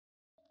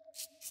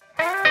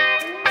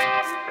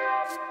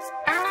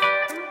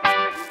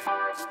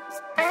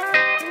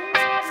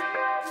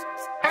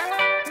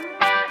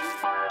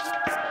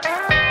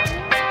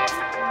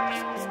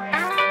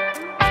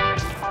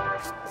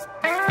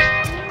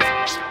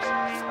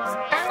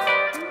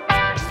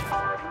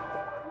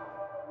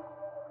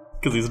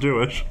Because he's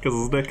Jewish. Because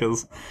his dick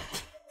is.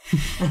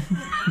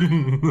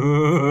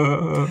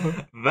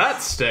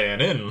 That's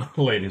staying in,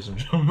 ladies and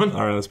gentlemen.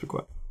 Alright, let's be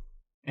quiet.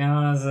 You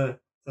know, it's a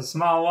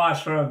small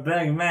watch for a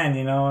big man,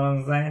 you know what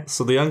I'm saying?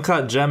 So the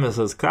uncut gem is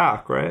his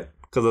cock, right?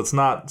 Because it's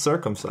not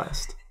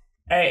circumcised.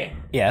 Hey.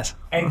 Yes.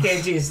 Hey,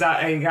 KG, stop.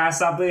 Hey, you gotta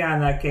stop being on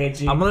that,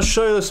 KG. I'm gonna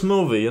show you this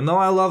movie. You know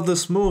I love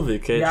this movie,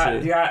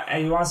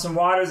 KG. You want some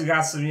waters? You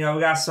got some, we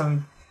got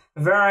some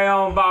very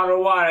own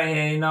bottled water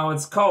here, you know,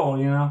 it's cold,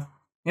 you know?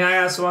 You know,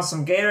 I also want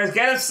some Gatorades.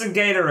 Get us some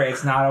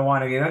Gatorades. No, I don't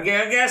want to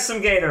get us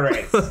some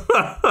Gatorades.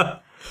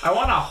 I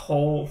want a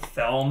whole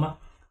film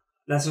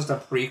that's just a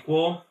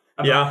prequel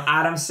about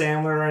Adam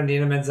Sandler and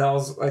Nina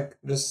Menzel's, like,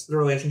 just the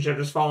relationship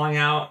just falling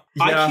out.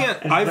 Yeah.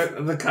 I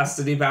can't. The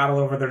custody battle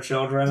over their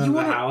children in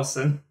the house.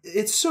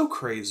 It's so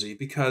crazy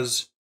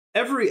because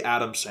every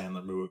Adam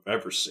Sandler movie I've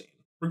ever seen,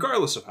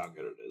 regardless of how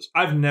good it is,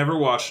 I've never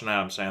watched an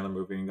Adam Sandler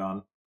movie and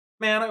gone,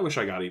 man, I wish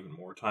I got even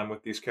more time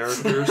with these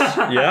characters.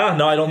 Yeah,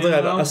 no, I don't think.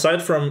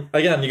 Aside from,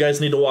 again, you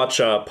guys need to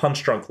watch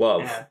Punch Drunk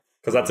Love,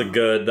 because that's a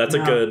good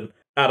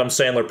Adam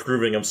Sandler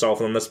proving himself.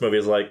 And this movie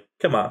is like,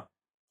 come on,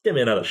 give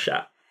me another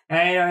shot.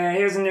 Hey,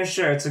 here's a new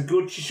shirt. It's a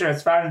Gucci shirt.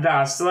 It's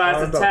 $5. Still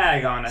has a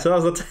tag on it.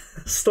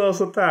 Still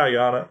has a tag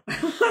on it.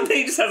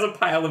 He just has a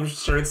pile of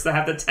shirts that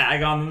have the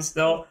tag on them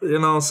still. You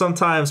know,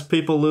 sometimes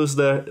people lose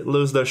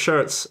their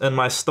shirts in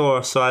my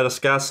store, so I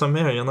just got some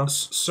here. You know.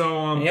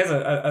 So he has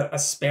a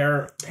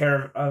spare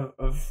pair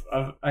of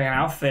an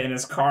outfit in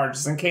his car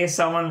just in case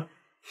someone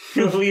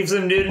leaves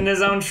him nude in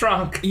his own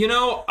trunk. You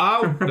know,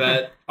 I'll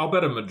bet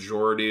a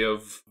majority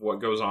of what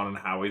goes on in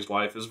Howie's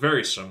life is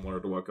very similar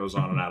to what goes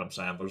on in Adam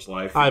Sandler's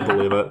life. I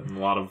believe it. A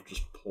lot of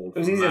just pulled. It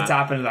was easy to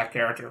tap into that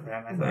character for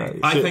him, I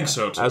think. I think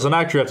so too. As an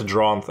actor, you have to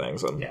draw on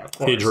things, and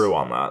he drew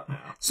on that.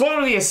 So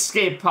welcome to the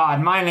Escape Pod.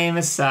 My name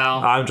is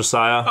Sal. I'm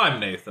Josiah. I'm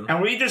Nathan.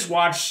 And we just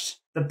watched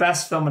the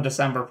best film of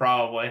December,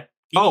 probably.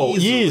 Oh,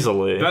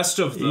 easily. Best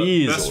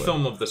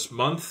film of this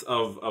month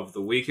of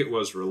the week it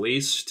was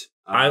released.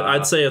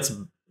 I'd say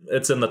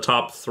it's in the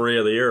top 3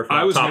 of the year.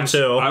 Top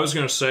 2. I was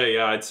gonna say,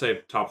 yeah, I'd say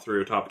top 3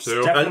 or top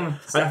 2.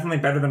 It's definitely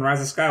better than Rise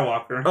of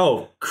Skywalker.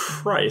 Oh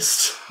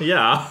Christ!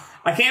 Yeah.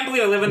 I can't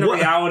believe I live in the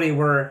reality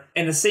where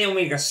in the same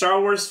week a Star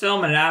Wars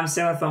film and an Adam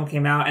Sandler film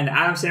came out, and the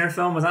Adam Sandler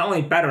film was not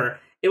only better,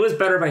 it was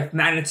better by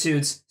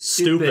magnitudes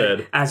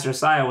stupid, as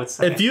Josiah would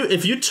say.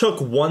 If you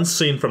took one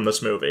scene from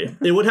this movie,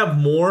 it would have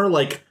more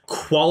like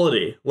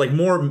quality, like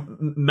more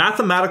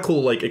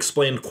mathematical, like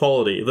explained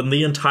quality than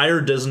the entire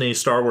Disney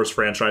Star Wars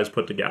franchise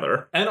put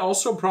together. And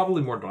also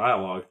probably more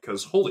dialogue,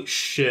 because holy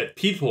shit,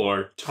 people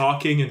are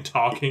talking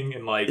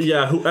and like...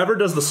 Yeah, whoever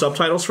does the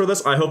subtitles for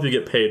this, I hope you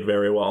get paid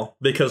very well,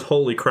 because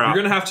holy crap.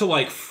 You're gonna have to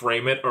like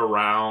frame it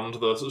around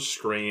the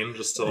screen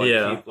just to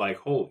like keep like,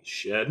 holy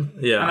shit.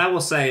 Yeah. And I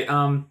will say,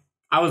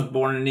 I was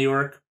born in New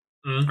York.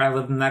 I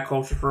lived in that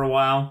culture for a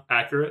while.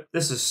 Accurate.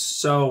 This is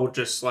so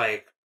just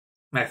like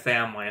my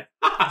family.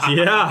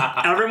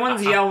 Yeah.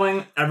 Everyone's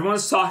yelling.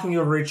 Everyone's talking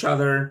over each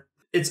other.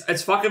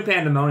 It's fucking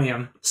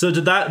pandemonium. So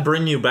did that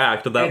bring you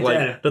back? Did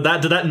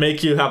that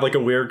make you have like a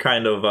weird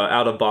kind of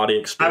out of body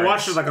experience? I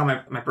watched it like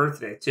on my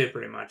birthday too,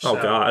 pretty much. Oh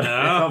God. It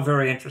felt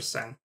very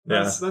interesting.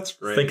 Yeah. That's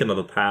great. Thinking of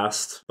the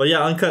past. But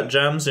yeah, Uncut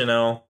Gems, you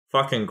know,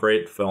 fucking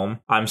great film.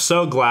 I'm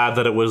so glad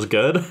that it was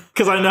good.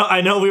 Because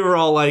I know we were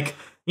all like,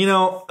 you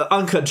know,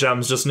 Uncut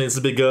Gems just needs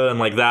to be good, and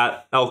like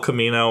that, El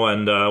Camino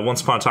and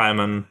Once Upon a Time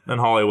in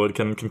Hollywood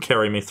can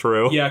carry me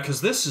through. Yeah, because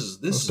this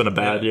has been a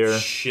bad year.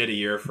 Shitty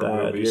year for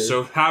movies.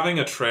 So having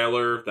a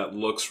trailer that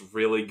looks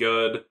really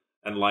good,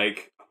 and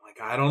like, I'm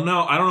like, I don't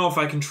know if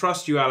I can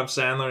trust you, Adam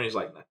Sandler. And he's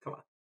like, nah, come on,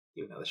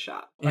 give it another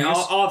shot. You know,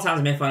 all the times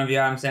I make fun of you,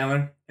 Adam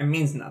Sandler. It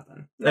means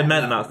nothing. It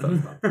meant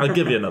nothing. I'll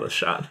give you another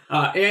shot.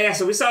 Yeah,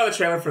 so we saw the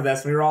trailer for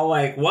this. We were all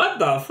like, what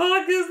the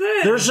fuck is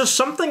this? There's just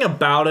something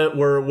about it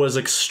where it was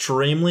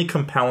extremely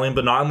compelling,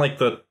 but not in like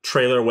the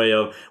trailer way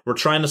of, we're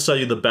trying to sell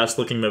you the best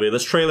looking movie.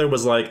 This trailer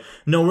was like,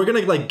 no, we're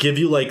gonna like give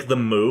you like the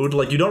mood.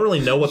 Like you don't really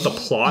know what the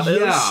plot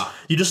is.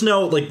 You just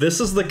know like this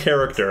is the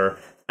character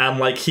and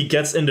like he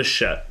gets into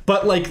shit.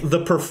 But like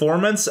the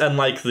performance and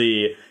like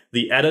the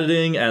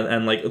editing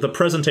and like the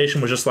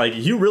presentation was just like,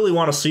 you really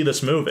want to see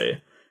this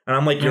movie. And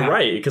I'm like, you're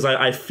right, because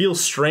I feel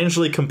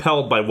strangely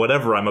compelled by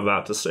whatever I'm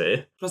about to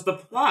see. Because the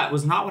plot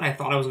was not what I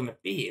thought it was going to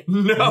be.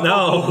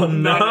 No.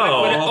 When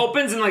it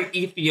opens in like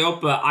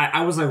Ethiopia,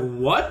 I was like,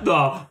 what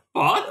the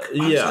fuck?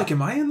 I was like,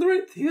 am I in the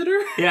right theater?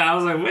 Yeah, I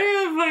was like, wait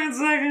a fucking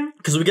second.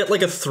 Because we get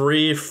like a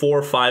 3,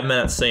 4, 5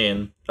 minute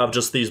scene of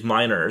just these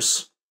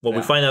miners. What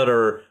we find out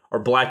are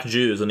black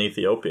Jews in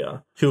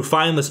Ethiopia who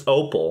find this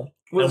opal.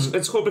 Well,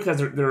 it's cool because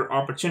they're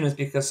opportunists,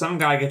 because some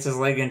guy gets his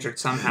leg injured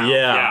somehow.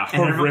 Yeah.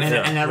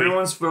 And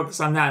everyone's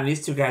focused on that, and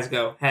these two guys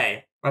go,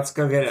 hey, let's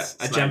go get a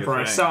Snag gem a for thing.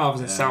 ourselves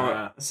and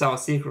Yeah. sell it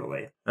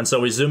secretly. And so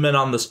we zoom in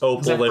on this opal.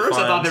 'Cause at They first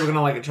find. I thought they were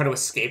gonna like try to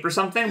escape or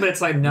something, but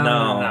it's like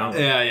no.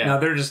 Yeah. No,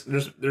 they're just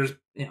there's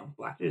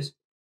black Jews.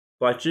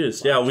 Black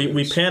juice. Black Yeah, we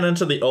juice. pan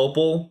into the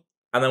opal,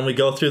 and then we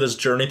go through this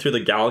journey through the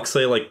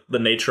galaxy, like the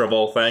nature of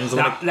all things.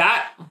 And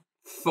That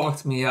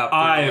fucked me up.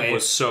 I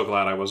was so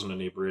glad I wasn't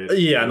inebriated.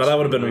 yeah, no, that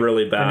would have been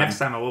really But bad. next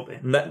time I will be.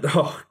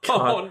 Oh god.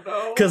 Oh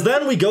no. Because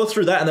then we go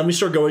through that, and then we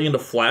start going into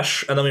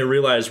flesh, and then we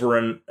realize we're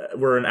in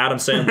Adam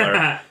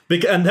Sandler,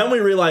 and then we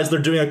realize they're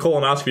doing a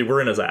colonoscopy.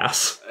 We're in his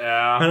ass,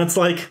 Yeah. and it's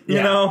like you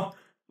Yeah. know,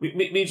 We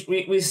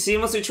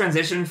seamlessly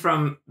transitioned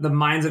from the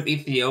mines of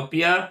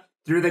Ethiopia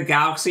through the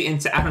galaxy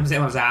into Adam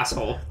Sandler's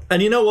asshole.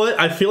 and you know what?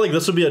 I feel like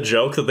this would be a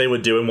joke that they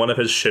would do in one of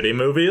his shitty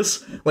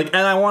movies. Like,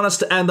 and I want us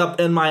to end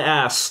up in my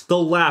ass.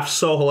 They'll laugh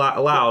so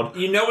loud.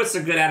 You know it's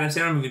a good Adam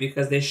Sandler movie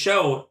because they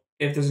show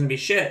if there's gonna be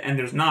shit and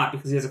there's not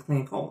because he has a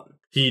clean colon.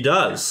 He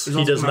does. Yeah.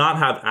 He does not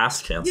have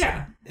ass cancer.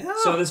 Yeah.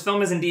 So this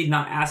film is indeed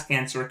not ass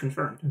cancer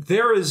confirmed.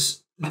 There is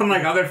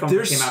Unlike other films that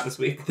There's- came out this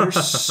week.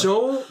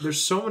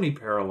 there's so many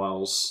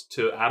parallels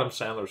to Adam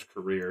Sandler's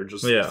career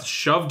just Yeah.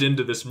 shoved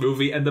into this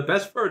movie, and the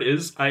best part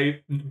is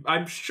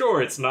I'm sure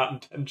it's not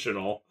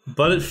intentional,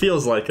 But it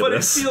feels like but it it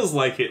is. feels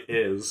like it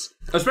is,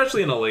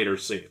 especially in a later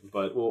scene.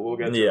 But we'll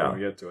get to it when we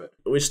get to it.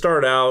 We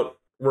start out.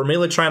 We're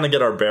mainly trying to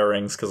get our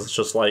bearings because it's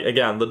just like,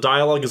 again, the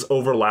dialogue is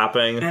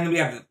overlapping. And we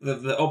have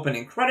the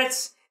opening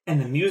credits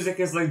and the music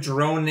is like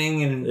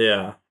droning and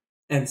Yeah.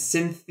 and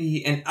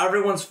synthy and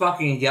everyone's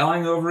fucking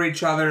yelling over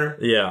each other.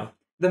 Yeah.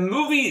 The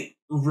movie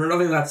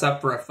rarely lets up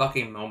for a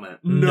fucking moment.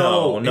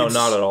 No, it's-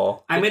 not at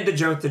all. I made the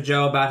joke to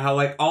Joe about how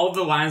like all of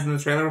the lines in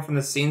the trailer were from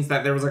the scenes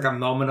that there was like a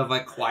moment of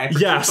like quiet for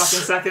Yes. 2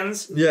 fucking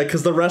seconds. Yeah,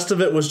 because the rest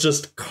of it was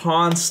just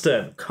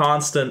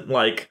constant,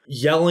 like,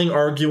 yelling,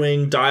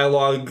 arguing,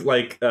 dialogue,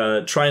 like,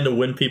 trying to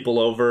win people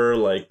over,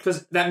 like...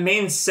 Because that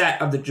main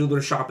set of the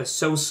jeweler shop is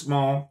so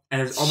small, and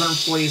there's other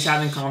employees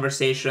having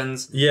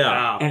conversations,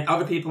 Yeah. and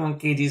other people in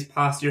KD's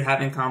posture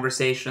having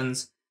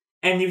conversations,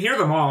 and you hear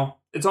them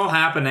all. It's all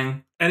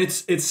happening. And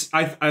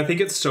I think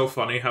it's so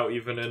funny how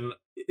even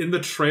in the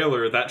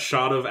trailer that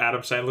shot of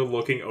Adam Sandler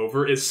looking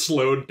over is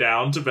slowed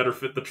down to better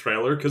fit the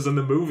trailer, because in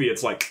the movie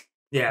it's like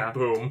Yeah.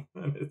 boom.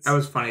 And it's, That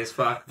was funny as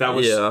fuck. that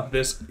was Yeah.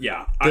 this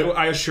yeah.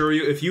 I assure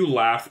you, if you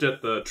laughed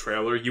at the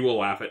trailer, you will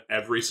laugh at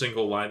every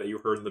single line that you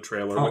heard in the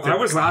trailer. Oh, within I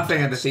was the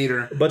laughing at the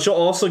theater. But you'll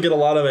also get a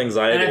lot of And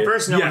anxiety. at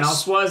first no one Yes.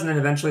 else was, and then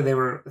eventually they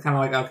were kind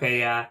of like, okay,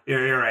 yeah,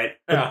 you're right.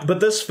 Yeah. But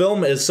this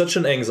film is such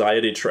an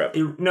anxiety trip.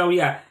 No,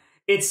 yeah.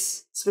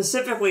 It's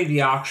specifically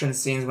the auction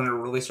scenes when it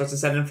really starts to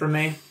set in for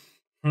me.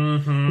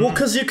 Mm-hmm. Well,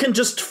 because you can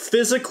just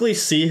physically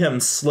see him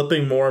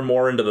slipping more and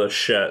more into the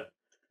shit.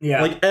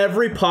 Yeah. Like,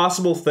 every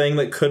possible thing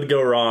that could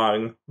go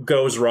wrong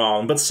goes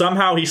wrong, but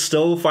somehow he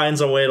still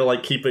finds a way to,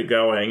 like, keep it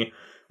going.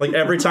 Like,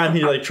 every time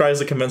he, like, tries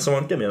to convince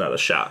someone, give me another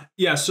shot.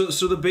 Yeah, so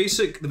the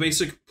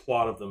basic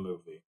plot of the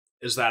movie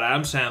is that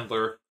Adam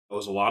Sandler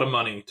owes a lot of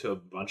money to a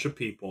bunch of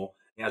people.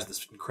 He has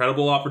this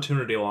incredible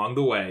opportunity along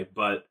the way,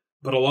 but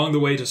along the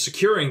way to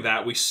securing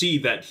that, we see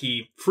that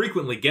he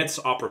frequently gets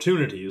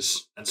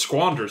opportunities and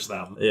squanders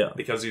them. Yeah.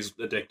 Because he's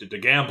addicted to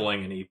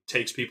gambling, and he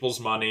takes people's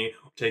money,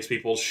 takes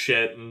people's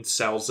shit, and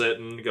sells it,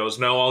 and goes,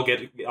 "No, I'll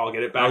get it back." I'll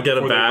get it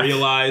before back. They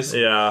realize,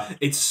 Yeah.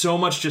 it's so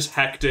much just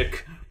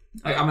hectic.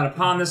 Like, I'm gonna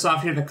pawn this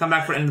off here, then come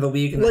back for end of the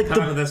week, and Like, then come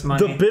back with this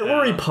money. the bit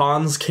where he Yeah.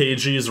 pawns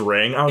KG's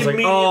ring, I was like,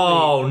 Immediately.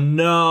 oh,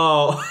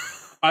 no.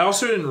 I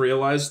also didn't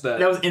realize That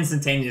was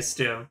instantaneous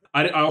too.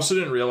 I also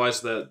didn't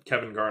realize that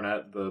Kevin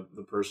Garnett, the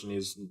person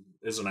is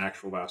an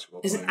actual basketball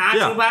He's player. an actual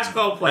Yeah.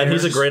 basketball player. And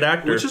he's a great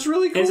actor. Which is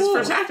really cool. It's his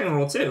first acting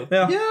role too.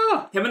 Yeah.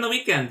 Yeah. Him and The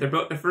Weeknd. They're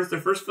both their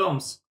first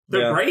films.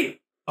 They're Yeah. great.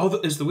 Oh,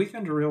 is The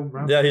Weeknd a real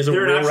rapper? Yeah, he's a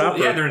They're real an actual,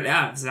 rapper.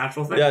 it's an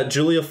actual thing. Yeah,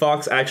 Julia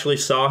Fox actually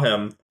saw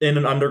him in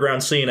an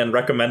underground scene and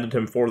recommended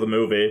him for the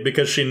movie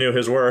because she knew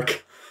his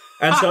work.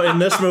 And so in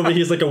this movie,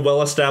 he's like a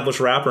well-established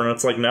rapper, and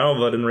it's like, no,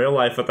 but in real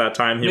life at that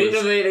time, he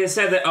was... They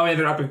said that, oh yeah,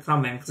 they're up and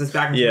coming, because it's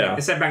back in, Yeah.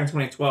 they said back in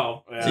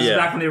 2012. Yeah. So it's Yeah.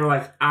 back when they were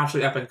like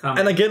actually up and coming.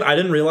 And again, I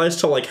didn't realize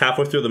till like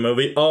halfway through the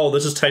movie, oh,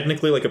 this is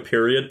technically like a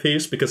period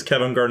piece because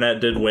Kevin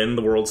Garnett did win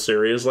the World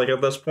Series like at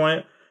this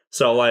point.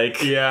 So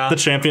like Yeah. the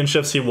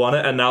championships, he won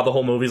it, and now the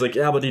whole movie's like,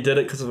 yeah, but he did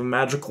it because of a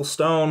magical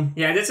stone.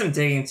 Yeah, I did some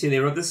digging too. They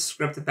wrote this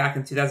script back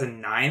in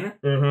 2009,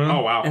 Mm-hmm.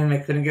 Oh, wow. and they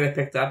couldn't get it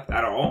picked up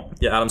at all.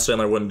 Yeah, Adam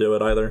Sandler wouldn't do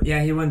it either.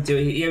 Yeah, he wouldn't do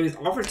it. He was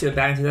offered to it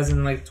back in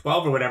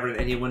 2012 or whatever,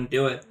 and he wouldn't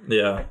do it.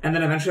 Yeah. And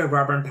then eventually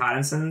Robert and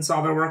Pattinson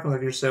saw their work and was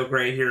like, you're so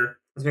great here.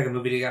 Let's make a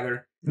movie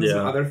together. And this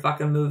Yeah. other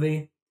fucking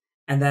movie.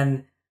 And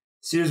then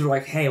studios were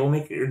like, hey, we'll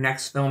make your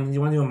next film. Do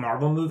you want to do a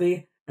Marvel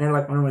movie? And they're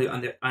like, we're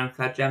going to do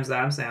Uncut Gems with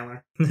Adam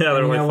Sandler. Yeah,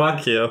 they're You like, know fuck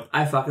what? you.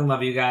 I fucking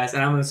love you guys,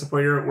 and I'm going to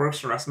support your works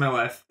for the rest of my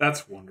life.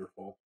 That's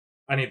wonderful.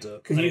 I need to.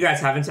 Because you guys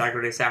have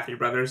integrity, Safdie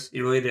brothers.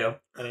 You really do.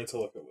 I need to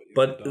look at what you.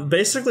 But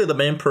basically, the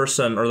main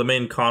person or the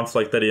main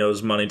conflict that he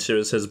owes money to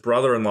is his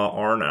brother-in-law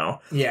Arno.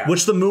 Yeah.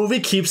 Which the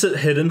movie keeps it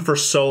hidden for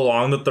so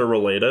long that they're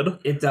related.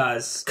 It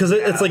does. Because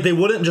it's like they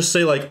wouldn't just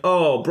say like,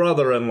 "Oh,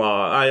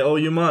 brother-in-law, I owe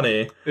you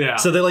money." Yeah.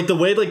 So they like the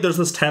way like there's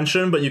this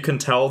tension, but you can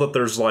tell that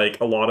there's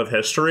like a lot of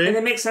history. And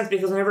it makes sense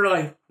because whenever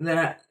like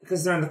that,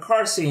 because they're in the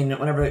car scene,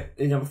 whenever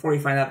before you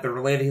find out they're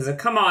related, he's like,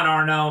 "Come on,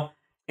 Arno."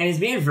 And he's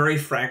being very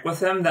frank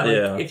with him that,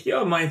 like, if you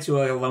owe money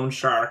to a loan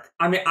shark,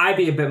 I mean, I'd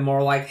be a bit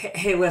more like,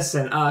 hey,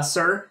 listen,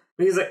 sir.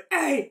 But he's like,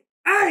 hey.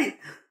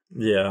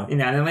 Yeah. And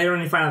then later when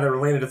you find out they're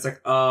related, it's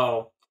like,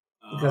 oh,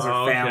 because they're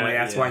family.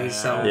 That's why he's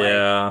so,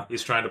 like...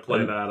 He's trying to play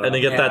that up. And to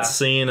get that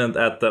scene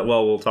at the,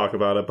 well, we'll talk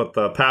about it, but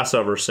the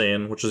Passover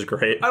scene, which is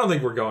great. I don't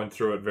think we're going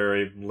through it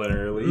very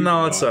linearly.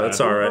 No, it's all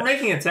right. We're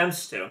making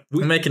attempts to.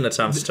 We're making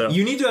attempts to.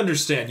 You need to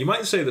understand, you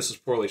might say this is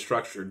poorly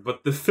structured,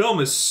 but the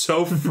film is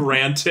so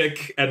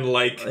frantic and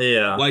like...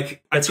 Yeah.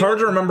 Like, it's hard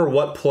to remember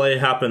what play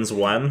happens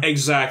when.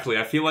 Exactly.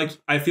 I feel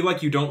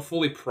like you don't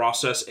fully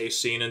process a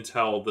scene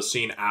until the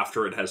scene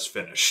after it has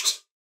finished.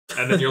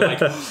 And then you're like,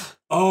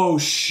 oh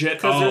shit.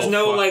 Because there's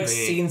no like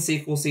scene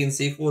sequel.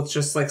 It's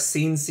just like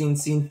scene,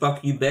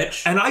 fuck you,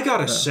 bitch. And I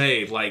gotta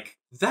say, like,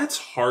 that's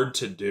hard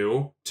to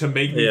do to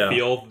make me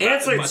feel that and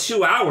it's like much.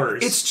 2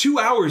 hours. It's 2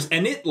 hours,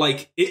 and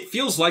it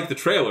feels like the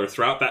trailer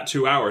throughout that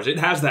 2 hours. It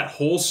has that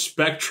whole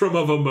spectrum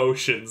of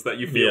emotions that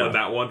you feel in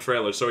that one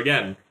trailer. So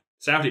again,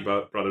 Safdie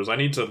brothers, I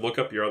need to look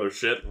up your other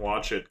shit and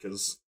watch it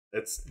because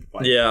it's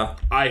like,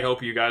 I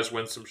hope you guys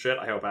win some shit.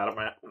 I hope Adam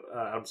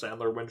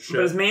Sandler wins shit.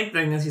 But his main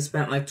thing is he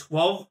spent like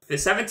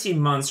 17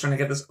 months trying to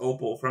get this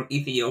opal from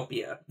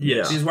Ethiopia.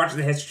 Yeah. So he's watching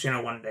the History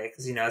Channel one day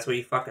because that's what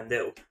you fucking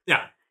do.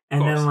 Yeah.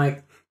 And then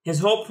like his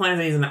whole plan is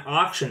that he's gonna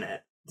auction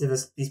it to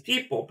these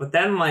people. But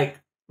then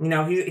like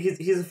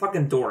he's a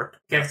fucking dork.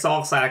 Gets all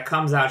excited,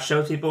 comes out,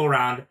 shows people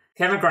around.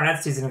 Kevin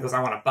Garnett sees it and goes,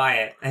 "I want to buy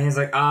it." And he's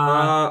like,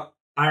 I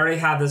already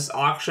have this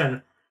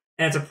auction.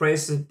 And it's a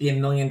price to be $1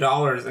 million. And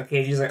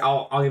KG's like,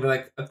 I'll give you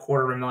like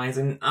 $250,000.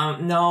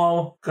 And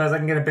no, because I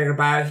can get a bigger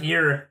buyout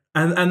here.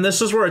 And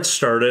this is where it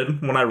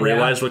started when I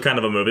realized what kind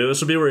of a movie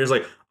this would be. Where he's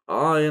like,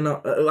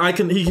 oh, I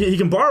can he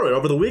can borrow it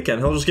over the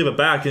weekend. He'll just give it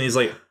back. And he's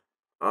like,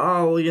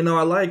 oh,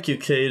 I like you,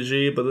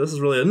 KG, but this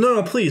is really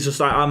no, please, just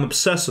I'm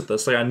obsessed with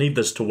this. Like I need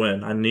this to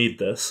win. I need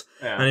this.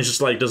 Yeah. And he's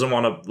just like doesn't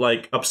want to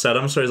like upset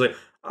him. So he's like,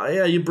 oh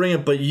yeah, you bring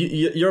it, but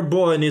your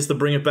boy needs to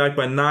bring it back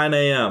by 9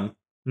 a.m.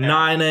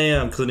 9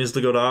 a.m. because it needs to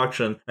go to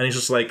auction, and he's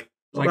just like,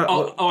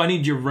 I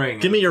need your ring.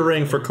 Give me your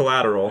ring for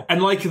collateral. And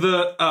like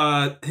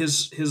the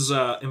his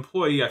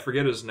employee, I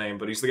forget his name,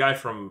 but he's the guy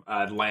from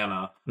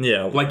Atlanta.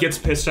 Yeah, like gets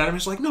pissed at him.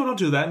 He's like, no, don't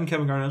do that. And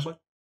Kevin Garnett's like,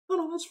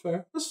 no, that's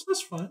fair. That's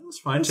fine. That's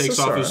fine. Takes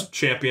off his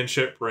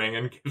championship ring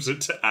and gives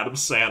it to Adam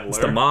Sandler. It's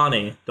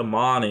Damani,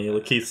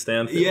 Lakeith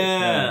Stanfield.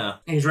 Yeah,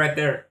 he's right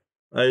there.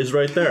 He's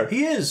right there.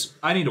 He is.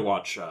 I need to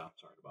watch. Sorry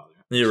to bother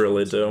you. You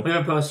really do. We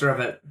have a poster of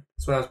it.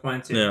 That's what I was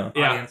pointing to.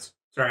 Yeah. Audience.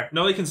 Sorry.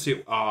 No, they can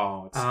see.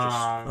 Oh, it's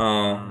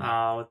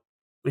just.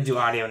 We do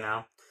audio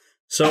now.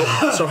 So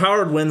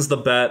Howard wins the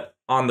bet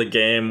on the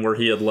game where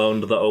he had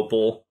loaned the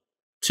opal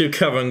to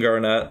Kevin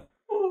Garnett,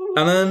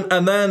 and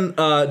then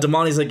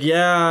Damani's like,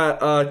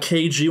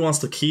 KG wants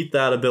to keep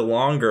that a bit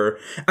longer,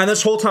 and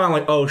this whole time I'm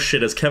like, oh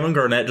shit, is Kevin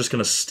Garnett just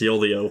gonna steal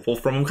the opal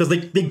from him? Because they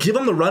give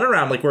him the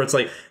runaround, like where it's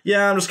like,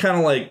 yeah, I'm just kind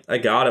of like, I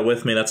got it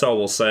with me, that's all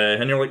we'll say,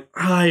 and you're like,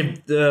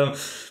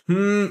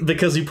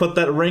 because you put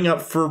that ring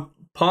up for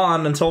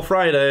pawn until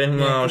Friday.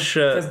 Oh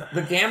shit. Because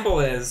the gamble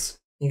is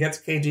he gets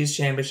KG's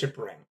championship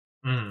ring,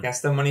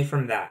 gets the money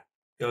from that,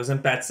 goes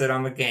and bets it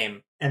on the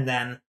game, and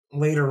then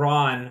later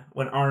on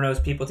when Arno's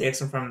people takes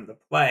him from the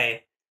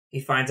play, he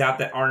finds out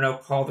that Arno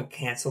called and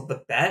canceled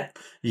the bet.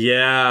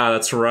 Yeah,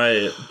 that's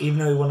right. Even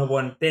though he wouldn't have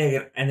won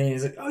big, and then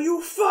he's like, oh, you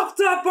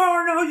fucked up,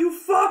 Arno, you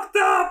fucked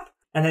up.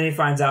 And then he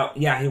finds out,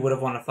 he would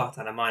have won a fuck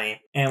ton of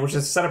money, and which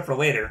is set up for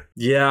later.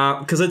 Yeah,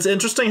 because it's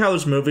interesting how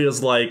this movie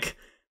is like,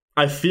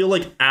 I feel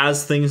like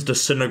as things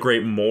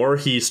disintegrate more,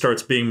 he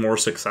starts being more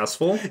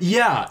successful.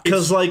 Yeah,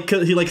 because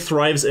he like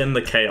thrives in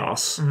the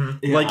chaos. Mm-hmm.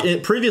 Yeah.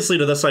 Like previously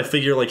to this, I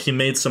figure like he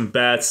made some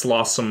bets,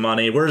 lost some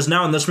money. Whereas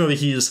now in this movie,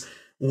 he's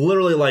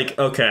literally like,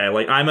 okay,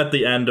 like I'm at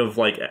the end of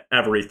like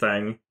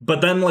everything.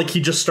 But then like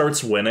he just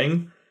starts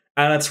winning,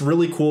 and it's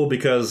really cool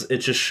because it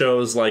just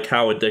shows like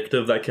how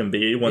addictive that can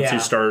be once you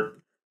start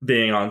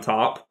being on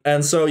top.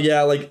 And so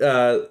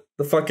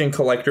the fucking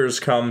collectors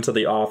come to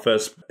the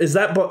office.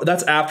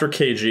 That's after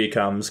KG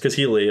comes, because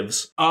he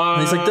leaves.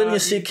 And he's like, didn't you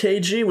see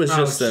KG was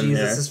just in here?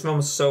 This film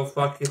is so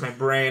fucking my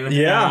brain.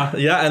 Yeah,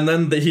 and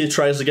then he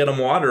tries to get him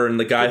water, and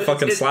the guy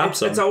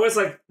slaps him. It's always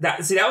like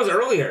that. See, that was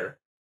earlier.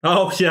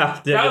 Oh,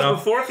 yeah. That was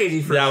before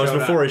KG first showed up. Yeah, it was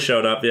before he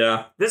showed up,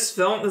 yeah. This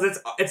film,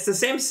 because it's the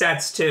same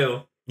sets,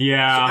 too.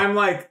 Yeah. So I'm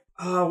like,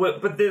 oh,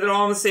 but they're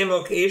all in the same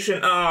location.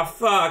 Oh,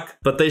 fuck.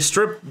 But they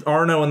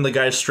Arno and the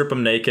guys strip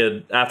him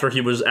naked after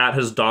he was at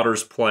his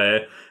daughter's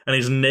play. and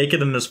he's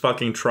naked in his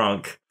fucking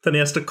trunk. Then he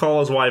has to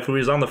call his wife, who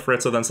he's on the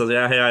fritz with, and says,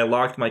 yeah, hey, I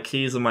locked my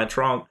keys in my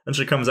trunk. And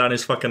she comes out and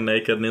he's fucking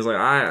naked, and he's like,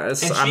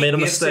 I made a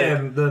mistake.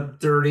 Him the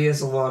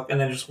dirtiest look, and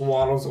then just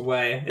waddles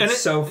away. It's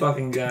so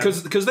fucking good.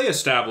 Because they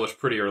established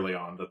pretty early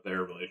on that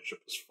their relationship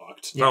is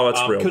fucked. Yeah. Oh,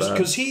 it's real bad.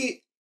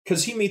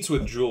 Because he meets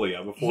with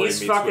Julia before he's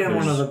he meets fucking with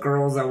one of the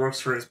girls that works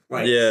for his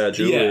place. Yeah,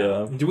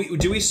 Julia. Yeah.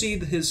 Do we see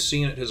his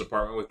scene at his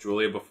apartment with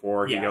Julia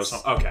before he goes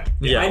home? Okay.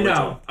 Yeah, I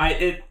know.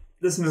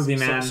 This movie,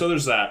 man. So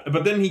there's that.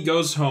 But then he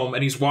goes home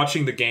and he's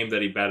watching the game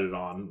that he betted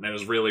on and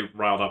is really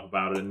riled up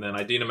about it. And then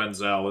Idina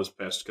Menzel is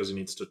pissed because he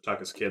needs to tuck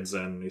his kids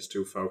in and he's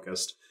too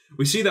focused.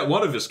 We see that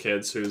one of his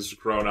kids, who's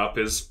grown up,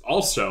 is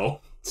also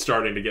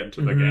starting to get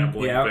into the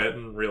gambling bit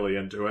and really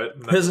into it.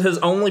 His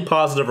only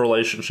positive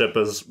relationship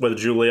is with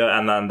Julia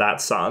and then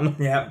that son.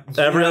 Yeah.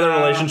 Every other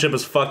relationship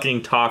is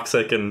fucking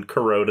toxic and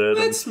corroded.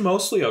 It's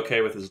mostly okay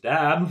with his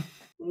dad.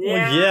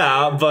 Well,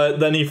 yeah, but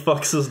then he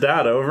fucks his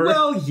dad over.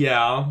 Well,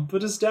 yeah,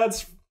 but his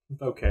dad's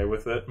okay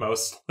with it,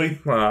 mostly.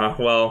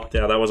 Well,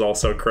 yeah, that was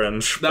also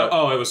cringe.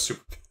 It was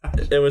super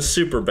bad. It was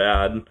super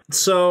bad.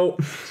 So,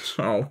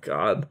 oh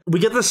god. We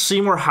get this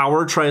scene where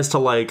Howard tries to,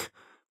 like,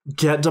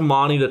 get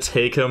Damani to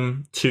take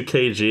him to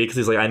KG, because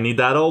he's like, I need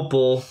that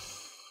opal.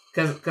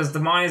 Because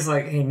Damani's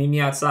like, hey, meet me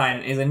outside.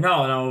 And he's like,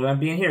 no, I'm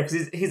being here.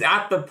 Because he's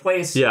at the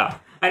place. Yeah.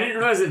 I didn't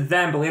realize it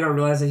then, but later I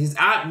realized that he's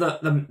at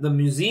the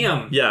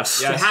museum.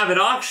 Yes. To have it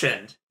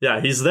auctioned. Yeah,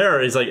 he's there.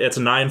 He's like, it's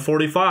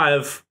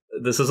 9:45.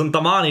 This isn't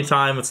Damani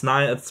time.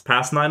 It's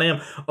past 9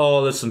 a.m.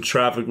 Oh, listen,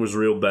 traffic was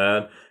real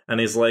bad. And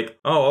he's like,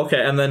 oh,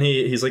 okay. And then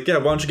he's like, yeah,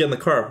 why don't you get in the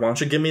car? Why don't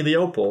you give me the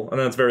opal? And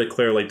then it's very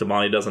clear, like,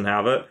 Damani doesn't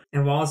have it.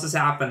 And while this is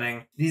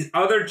happening, these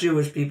other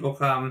Jewish people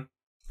come,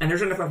 and they're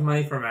trying to collect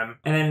money from him.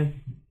 And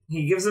then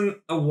he gives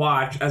them a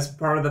watch as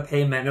part of the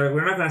payment. They're like,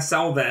 we're not going to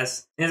sell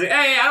this. And he's like,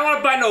 hey, I don't want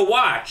to buy no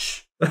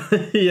watch.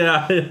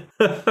 Yeah.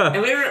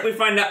 And later we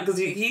find out, because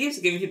he used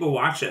to give people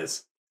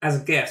watches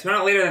as gifts. We found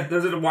out later that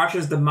those are the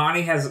watches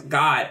Damani has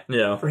got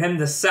for him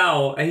to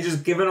sell, and he's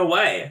just given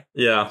away.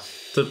 Yeah,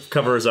 to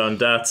cover his own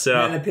debts,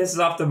 yeah. And it pisses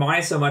off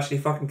Damani so much he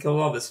fucking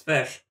killed all of his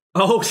fish.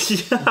 Oh,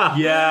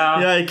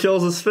 yeah. Yeah, he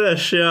kills his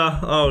fish,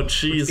 yeah. Oh,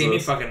 Jesus. Which gave me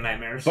fucking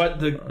nightmares.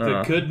 But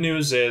the good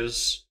news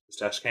is, his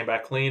test came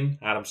back clean.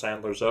 Adam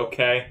Sandler's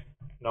okay.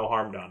 No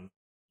harm done.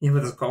 Yeah,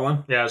 with his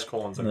colon? Yeah, his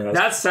colon's okay. Yeah.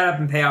 That setup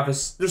and payoff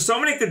is... There's so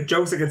many good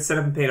jokes that get set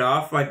up and paid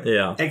off. Like,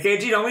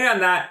 AKG, don't lean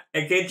on that.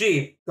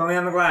 AKG, don't lean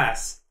on the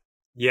glass.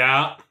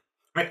 Yeah.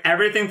 Like,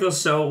 everything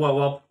feels so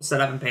well set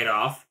up and paid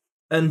off.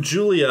 And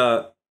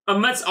Julia...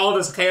 Amidst all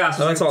this chaos,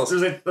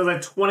 there's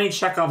like 20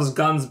 Chekhov's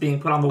guns being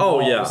put on the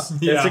walls. Oh,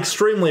 yeah. It's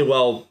extremely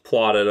well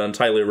plotted and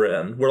tightly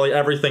written, where, like,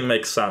 everything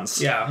makes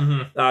sense. Yeah.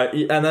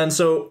 Mm-hmm. And then,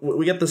 so,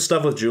 we get this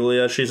stuff with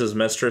Julia. She's his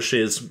mistress.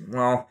 She's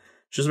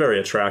very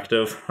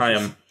attractive. I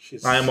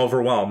am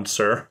overwhelmed,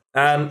 sir.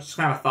 And she's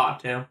kind of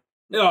thought too.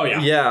 Oh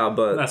yeah, yeah,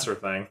 but that's her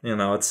thing. You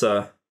know, it's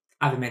I've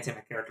been maintaining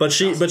my character. But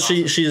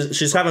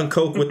she's having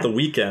coke with the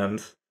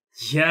Weeknd.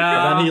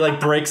 Yeah. And then he,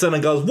 like, breaks in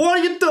and goes, "What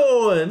are you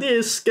doing? You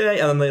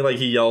skank!" And then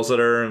he yells at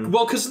her. And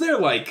well, because they're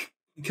like,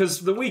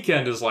 because the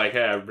Weeknd is like,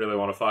 "Hey, I really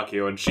want to fuck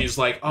you," and she's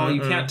like, "Oh,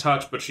 you can't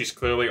touch," but she's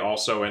clearly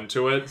also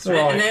into it. So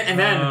and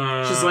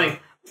then she's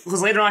like,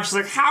 because later on she's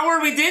like,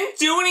 "Howard, we didn't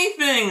do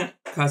anything."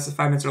 Because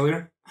 5 minutes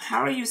earlier.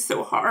 How are you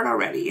so hard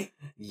already?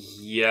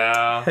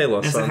 Yeah. Hey,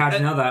 listen. How'd you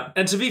know that?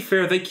 And to be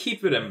fair, they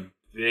keep it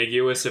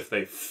ambiguous if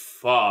they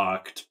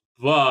fucked,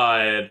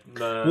 but...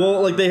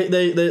 Well, like,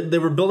 they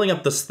were building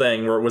up this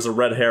thing where it was a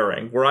red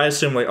herring, where I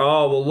assumed, like,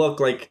 oh, well, look,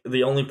 like,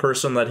 the only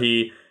person that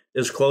he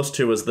is close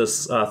to is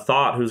this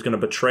thought who's going to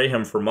betray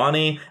him for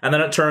money, and then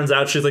it turns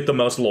out she's, like, the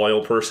most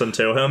loyal person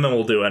to him and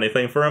will do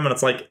anything for him, and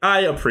it's like,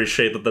 I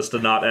appreciate that this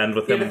did not end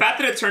with him. The fact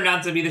that it turned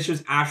out to be that she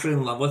was actually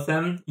in love with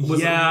him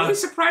was really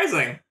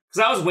surprising.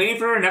 Because I was waiting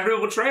for her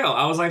inevitable betrayal.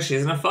 I was like,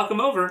 she's gonna fuck him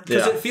over.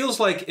 Because it feels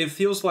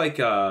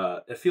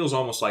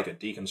almost like a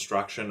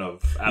deconstruction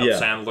of Adam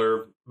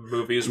Sandler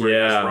movies where he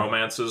has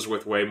romances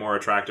with way more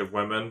attractive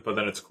women, but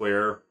then it's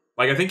clear.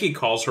 Like, I think he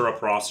calls her a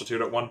prostitute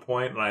at one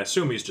point, and I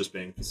assume he's just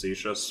being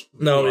facetious.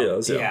 No, he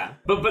is. Yeah.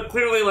 But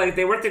clearly, like,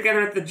 they work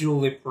together at the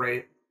jewelry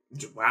parade.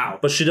 Wow.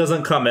 But she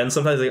doesn't come in.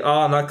 Sometimes like,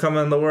 oh, I'm not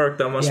coming to work.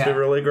 That must be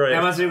really great.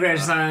 That must be great.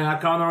 She's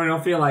not coming to work. I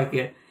don't feel like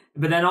it.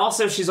 But then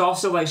also, she's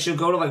also like, she'll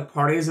go to like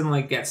parties and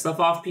like get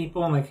stuff off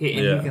people and like, hey,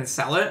 and you can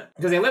sell it.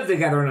 Because they live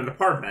together in an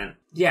apartment.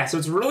 Yeah, so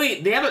it's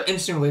really, they have an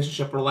interesting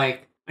relationship where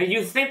like,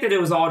 you think that it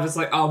was all just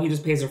like, oh, he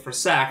just pays her for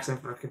sex and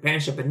for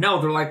companionship. But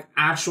no, they're like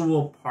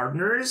actual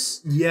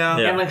partners. Yeah.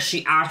 And like,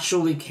 she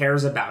actually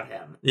cares about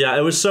him. Yeah,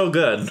 it was so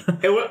good.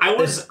 I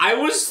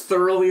was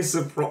thoroughly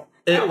surprised.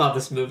 I love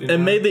this movie. It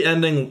made the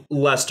ending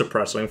less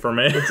depressing for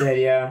me. It did,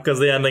 yeah. Because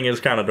the ending is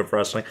kind of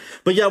depressing.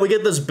 But yeah, we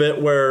get this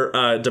bit where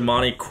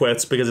Damani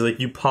quits because he's like,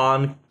 you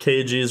pawned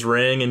KG's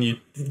ring and you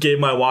gave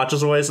my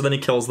watches away, so then he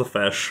kills the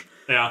fish.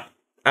 Yeah.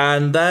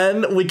 And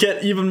then we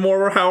get even more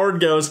where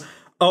Howard goes,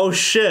 oh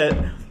shit,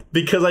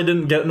 because I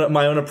didn't get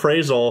my own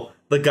appraisal,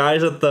 the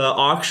guys at the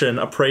auction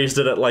appraised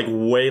it at like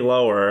way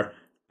lower.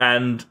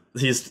 And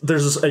there's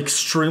this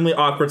extremely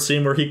awkward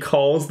scene where he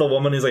calls the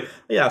woman. He's like,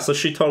 yeah, so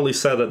she totally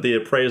said that the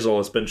appraisal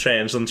has been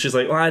changed. And she's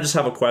like, well, I just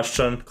have a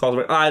question. Calls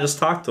her, I just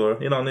talked to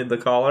her. You don't need to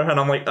call her. And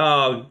I'm like,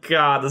 oh,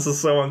 God, this is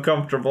so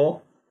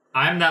uncomfortable.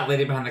 I'm that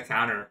lady behind the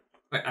counter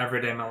like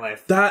every day of my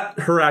life.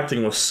 Her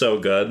acting was so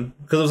good.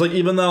 Because it was like,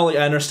 even though like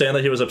I understand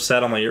that he was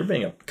upset, I'm like, you're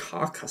being a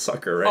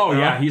cocksucker right now. Oh,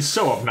 yeah, he's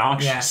so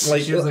obnoxious. Yeah,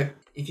 like, she was like,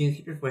 if you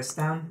keep your voice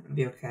down, it'll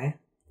be okay.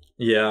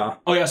 Yeah.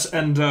 Oh yes,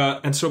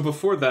 and so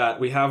before that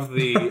we have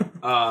the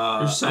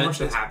there's so much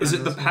that happens. Is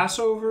it the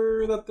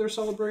Passover that they're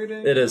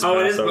celebrating? It is. Oh,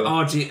 Passover. it is.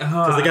 Oh, gee.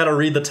 Because they got to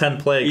read the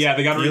 10 plagues. Yeah,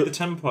 they got to read the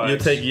 10 plagues. You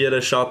take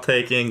Yiddish, I'll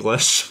take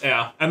English.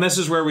 Yeah, and this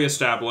is where we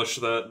establish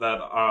that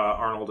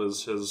Arnold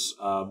is his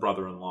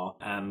brother-in-law,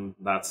 and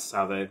that's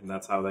how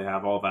they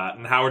have all that.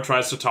 And Howard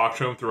tries to talk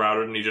to him throughout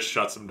it, and he just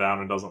shuts him down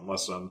and doesn't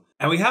listen.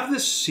 And we have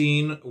this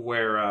scene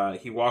where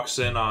he walks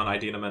in on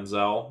Idina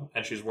Menzel,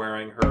 and she's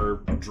wearing her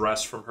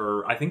dress from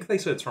her. I think they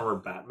said it's from her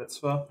bat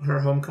mitzvah. Her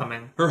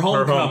homecoming. Her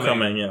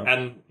homecoming, yeah.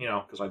 And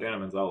because Idina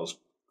Menzel is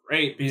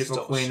great, beautiful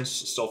queen,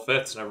 still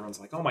fits, and everyone's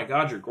like, "Oh my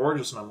God, you're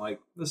gorgeous!" And I'm like,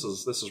 "This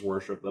is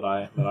worship that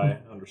I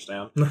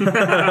understand."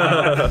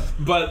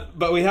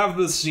 but we have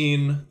this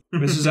scene.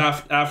 This is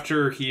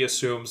after he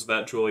assumes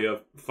that Julia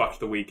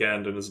fucked the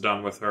weekend and is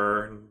done with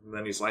her, and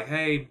then he's like,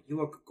 "Hey, you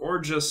look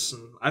gorgeous,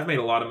 and I've made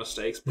a lot of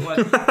mistakes, but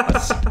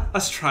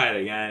let's try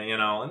it again,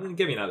 and then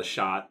give me another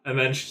shot." And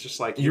then she's just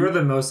like, "You're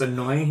the most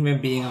annoying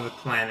human being on the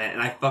planet, and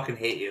I fucking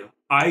hate you."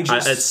 I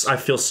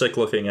feel sick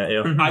looking at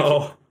you. I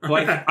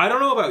don't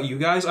know about you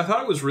guys. I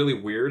thought it was really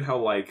weird how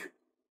like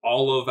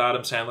all of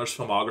Adam Sandler's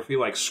filmography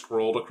like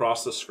scrolled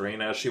across the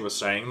screen as she was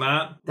saying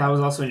that. That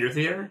was also in your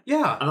theater?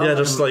 Yeah. Yeah,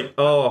 just like,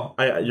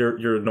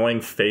 your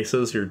annoying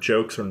faces, your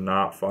jokes are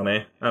not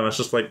funny. And it's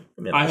just like,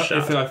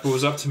 if it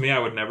was up to me, I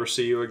would never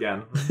see you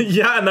again.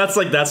 Yeah, and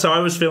that's how I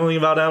was feeling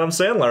about Adam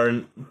Sandler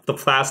and the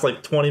past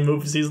like 20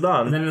 movies he's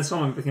done. And then this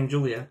one became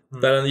Julia.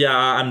 Then yeah,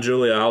 I'm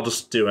Julia. I'll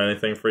just do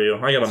anything for you.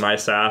 I got a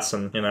nice ass,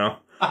 and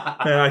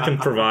I can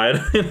provide.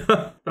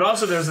 But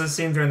also, there's this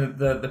scene during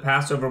the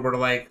Passover where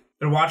like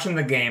they're watching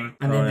the game,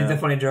 and they did the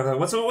funny joke like,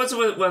 "What's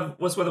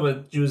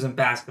with Jews in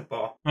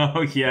basketball?"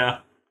 Oh yeah,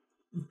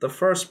 the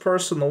first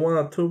person to win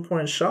a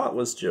 2-point shot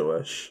was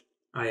Jewish.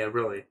 Oh yeah,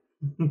 really?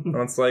 And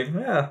it's like,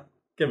 yeah,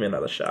 give me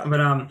another shot.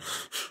 But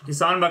he's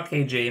talking about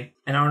KG,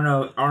 and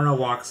Arno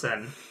walks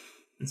in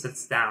and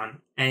sits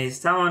down, and he's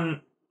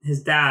telling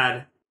his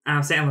dad,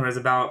 Adam Sandler, is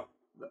about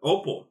the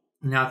opal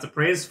and how it's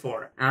appraised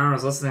for. And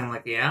Arno's listening,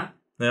 like, yeah.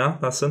 Yeah,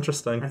 that's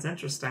interesting. That's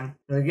interesting.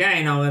 Like, yeah,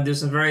 I'm gonna do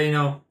some very,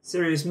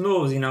 serious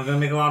moves, gonna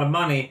make a lot of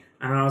money.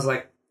 And I was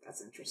like,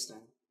 that's interesting.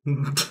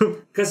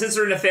 Because since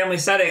they're in a family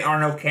setting,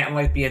 Arno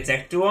can't, be a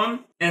dick to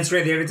him. And it's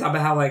great. They already talk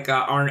about how,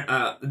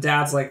 the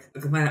dad's,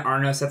 complaining that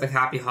Arno said,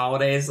 happy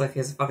holidays, he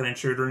has a fucking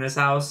intruder in his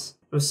house.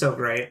 It was so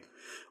great.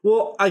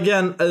 Well,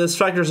 again, this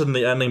factors in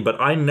the ending, but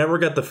I never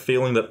got the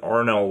feeling that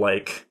Arno,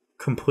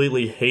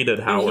 completely hated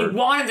Howard. He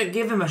wanted to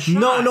give him a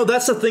shot. No,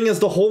 that's the thing is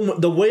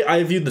the way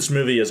I viewed this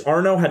movie is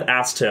Arno had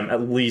asked him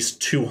at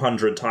least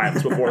 200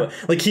 times before.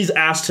 He's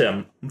asked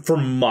him for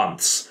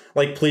months.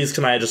 Please,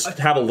 can I just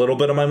have a little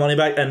bit of my money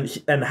back?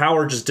 And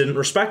Howard just didn't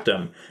respect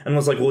him and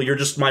was like, well, you're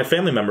just my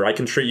family member. I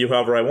can treat you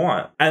however I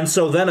want. And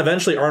so then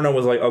eventually Arno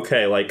was like,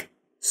 okay,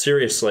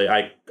 seriously,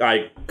 I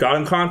got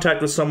in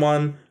contact with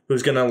someone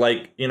who's gonna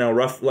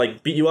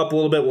beat you up a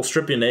little bit. We'll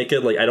strip you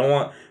naked. I don't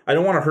want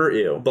to hurt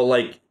you,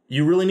 but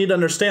you really need to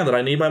understand that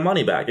I need my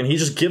money back. And he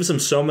just gives him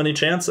so many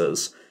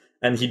chances.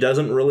 And he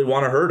doesn't really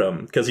want to hurt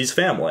him because he's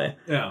family.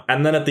 Yeah.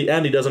 And then at the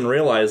end, he doesn't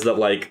realize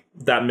that,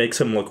 that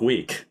makes him look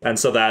weak. And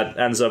so that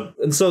ends up...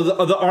 And so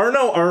the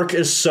Arno arc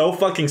is so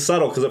fucking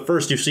subtle because at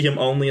first you see him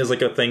only as,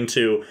 a thing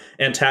to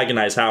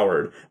antagonize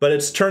Howard. But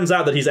it turns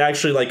out that he's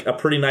actually, a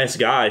pretty nice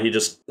guy.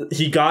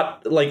 He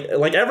got, like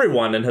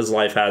everyone in his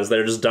life has.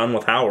 They're just done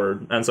with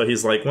Howard. And so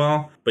he's like,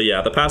 well... But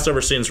yeah, the Passover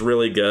scene's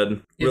really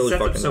good. Really fucking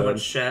fucking good. So good.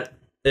 much shit.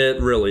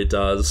 It really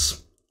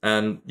does.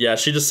 And yeah,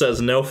 she just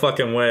says, no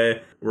fucking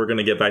way we're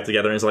gonna get back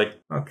together. And he's like,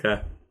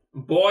 okay.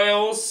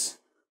 Boils.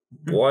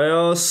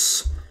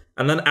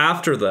 And then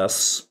after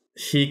this,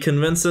 he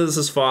convinces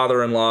his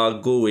father-in-law,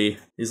 Gooey.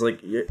 He's like,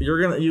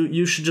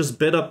 you should just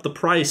bid up the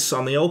price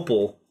on the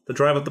opal to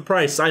drive up the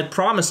price. I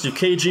promised you,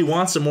 KG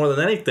wants it more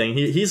than anything.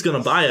 He's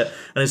gonna buy it.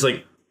 And he's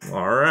like,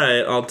 all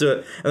right, I'll do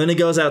it. And then he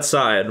goes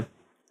outside.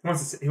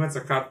 He wants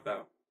a cut,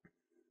 though.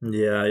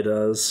 Yeah, he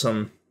does.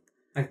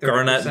 30%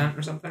 Garnett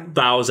or something?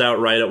 bows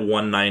out right at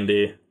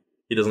 190.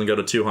 He doesn't go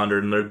to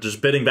 200, and they're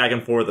just bidding back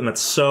and forth, and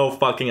it's so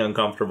fucking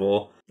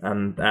uncomfortable.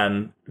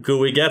 And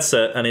Gooey gets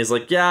it, and he's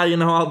like, yeah,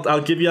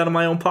 I'll give you out of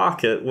my own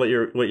pocket what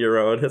you're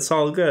owed. It's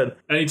all good.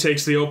 And he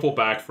takes the opal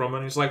back from him,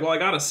 and he's like, well, I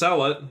gotta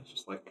sell it. It's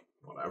just like,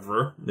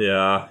 whatever.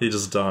 Yeah, he's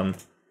just done.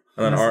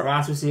 And then that's the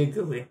last we see of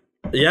Gooey.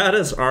 Yeah, it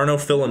is. Arno,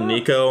 Phil, and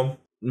Nico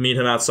meet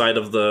him outside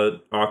of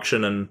the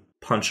auction, and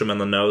punch him in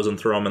the nose and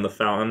throw him in the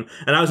fountain.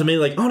 And I was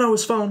immediately like, oh no,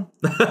 his phone.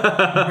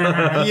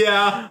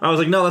 Yeah. I was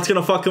like, no, that's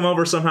gonna fuck him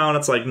over somehow. And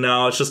it's like,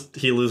 no, it's just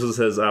he loses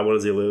his what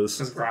does he lose?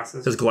 His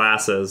glasses. His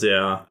glasses,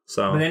 yeah.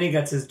 So But then he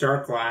gets his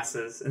dark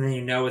glasses, and then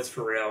you know it's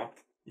for real.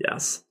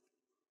 yes.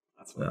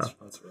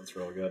 That's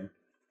really good.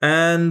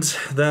 And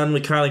then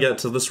we kind of get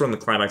to this when the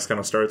climax kind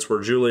of starts,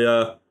 where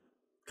Julia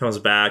comes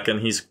back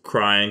and he's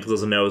crying because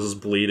his nose is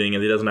bleeding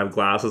and he doesn't have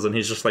glasses, and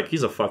he's just like,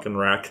 he's a fucking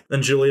wreck.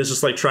 And Julia's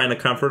just like trying to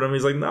comfort him.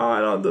 He's like, no,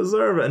 I don't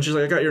deserve it. And she's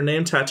like, I got your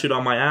name tattooed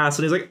on my ass.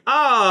 And he's like,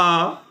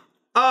 oh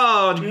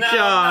God, I'm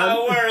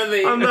not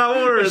worthy. I'm not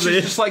worthy.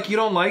 She's just like, you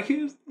don't like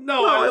it?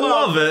 No, I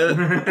love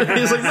it.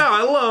 He's like, no,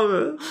 I love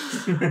it.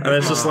 And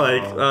it's just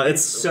like,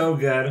 it's so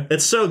good.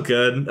 It's so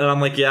good. And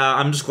I'm like, yeah,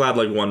 I'm just glad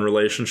like one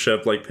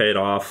relationship like paid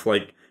off.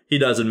 Like, he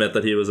does admit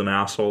that he was an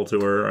asshole to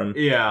her,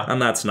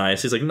 and that's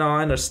nice. He's like, no,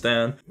 I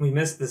understand. We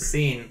missed the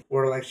scene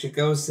where like she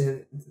goes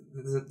to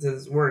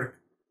his work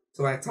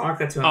to like talk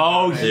to him.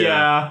 Oh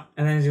yeah.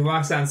 And then she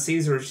walks out and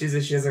sees her. She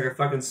has like a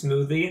fucking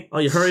smoothie. Oh,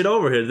 you hurried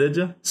over here, did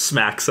you?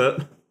 Smacks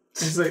it.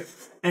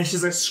 And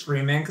she's like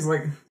screaming because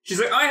like she's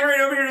like, oh, I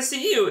hurried over here to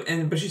see you,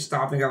 but she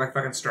stopped and got like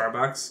fucking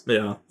Starbucks.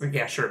 Yeah. Like,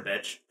 yeah, sure,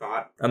 bitch.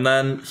 Thought. And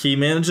then he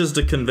manages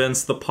to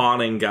convince the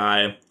pawning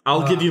guy,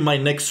 I'll give you my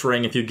Knicks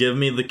ring if you give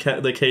me the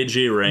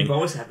KG ring. You've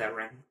always had that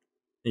ring.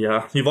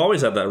 Yeah, you've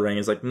always had that ring.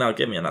 He's like, no,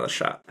 give me another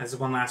shot. As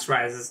one last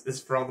ride. This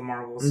is for all the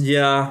marbles.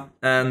 Yeah,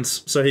 and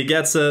so he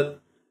gets it,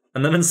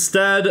 and then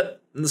instead,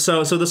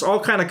 so this all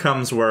kind of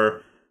comes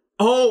where,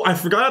 oh, I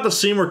forgot at the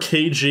scene where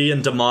KG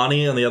and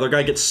Damani and the other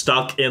guy get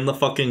stuck in the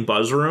fucking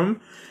buzz room,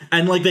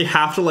 and like they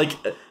have to like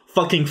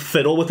fucking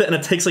fiddle with it, and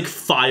it takes like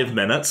 5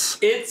 minutes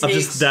of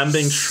just them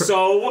being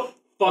so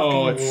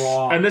fucking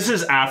long. And this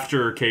is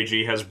after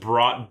KG has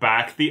brought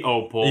back the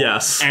opal,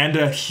 yes, and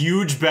a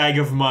huge bag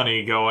of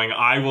money, going,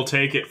 I will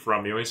take it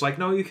from you. And he's like,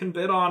 no, you can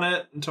bid on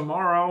it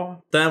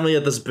tomorrow. Then we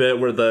had this bit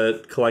where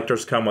the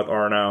collectors come with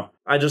Arno.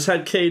 I just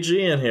had KG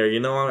in here,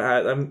 you know,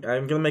 I'm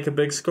gonna make a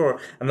big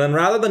score. And then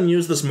rather than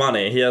use this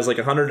money, he has like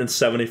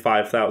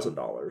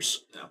 $175,000,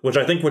 which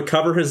I think would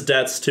cover his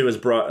debts to his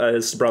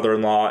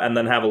brother-in-law, and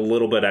then have a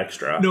little bit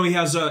extra. No, he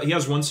has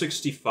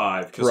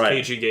 165 because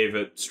Right. KG gave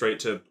it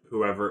straight to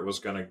whoever it was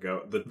gonna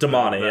go.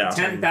 Damani, yeah.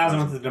 10,000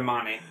 with the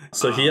Damani.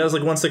 So he has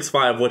like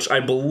 165, which I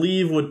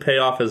believe would pay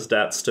off his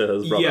debts to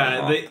his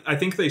brother-in-law. Yeah, I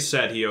think they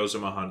said he owes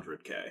him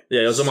 100K.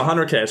 Yeah, it was him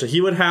 100K. So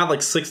he would have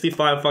like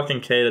 65 fucking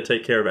K to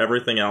take care of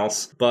everything else.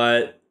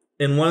 But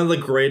in one of the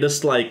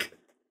greatest like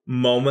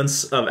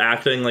moments of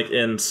acting like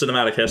in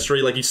cinematic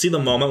history, like you see the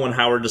moment when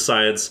Howard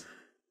decides,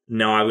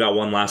 no, I've got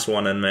one last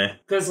one in me.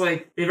 Because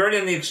like they've already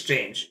done the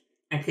exchange,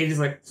 and Katie's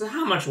like, so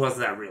how much was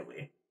that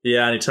really?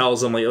 Yeah, and he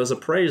tells him like it was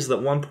appraised at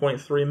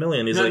 1.3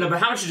 million. He's like, no, but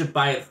how much did you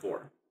buy it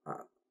for?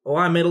 well,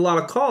 I made a lot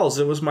of calls.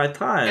 It was my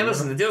time. Hey,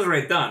 listen, the deal's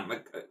already done.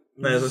 Like,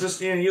 it's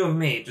just you and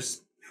me.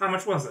 Just how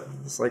much was it?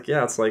 It's like,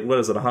 yeah, it's like, what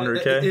is it,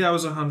 100K? Yeah, it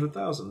was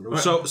 100,000.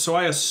 So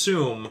I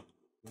assume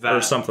that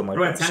or something like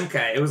that.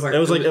 10K. It was like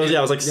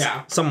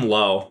some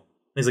low.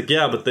 He's like,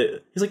 yeah, but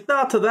he's like,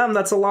 no, to them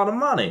that's a lot of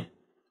money.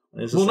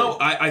 Well, no,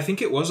 I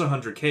think it was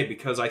 100K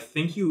because I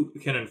think you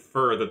can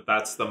infer that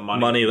that's the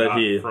money that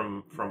he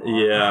from Arno.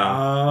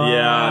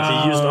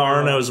 Yeah, he used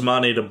Arno's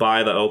money to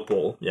buy the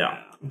opal. Yeah.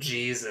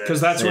 Jesus.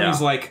 Because that's when he's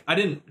like, I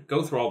didn't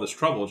go through all this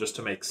trouble just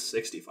to make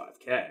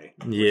 65K.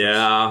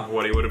 Yeah.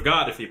 What he would have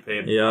got if he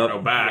paid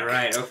Arno back.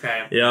 Right, okay.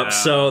 Yep. Yeah.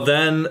 So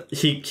then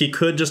he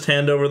could just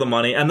hand over the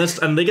money, and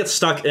they get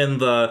stuck in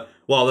the.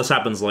 Well, this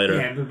happens later.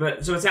 Yeah,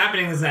 but so what's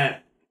happening is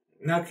that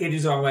now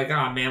KG's all like,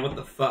 oh man, what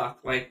the fuck?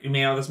 Like, you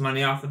made all this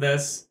money off of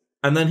this?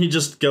 And then he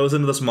just goes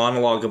into this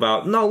monologue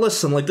about, no,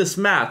 listen, like this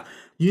math.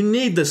 You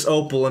need this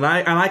opal, and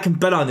I can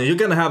bet on you. You're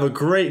gonna have a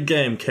great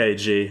game,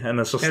 KG.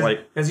 And it's just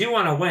like, because you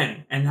want to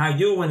win, and how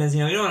you win is,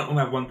 you don't want to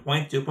win by 1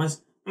 point, 2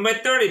 points, win by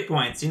 30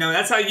 points.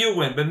 That's how you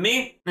win. But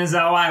me, this is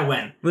how I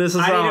win. This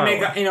is how I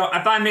win.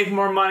 If I make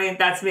more money,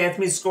 that's me. That's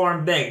me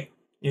scoring big.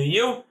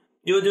 You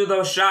do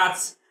those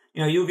shots.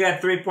 You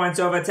get 3 points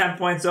over, 10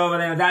 points over.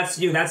 That's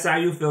you. That's how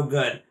you feel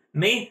good.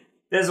 Me,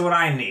 this is what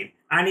I need.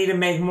 I need to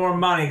make more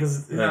money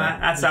because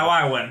that's how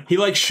I win. He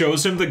like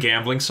shows him the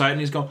gambling site, and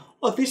he's going,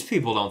 look, these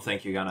people don't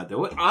think you're gonna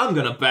do it. I'm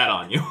gonna bet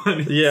on you.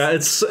 Yeah,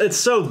 it's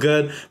so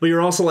good, but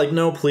you're also like,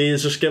 no,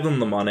 please, just give them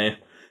the money,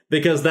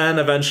 because then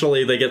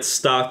eventually they get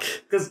stuck.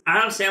 Because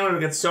Adam Sandler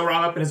gets so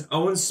wrought up in his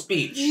own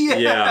speech.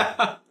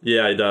 Yeah,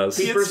 he does.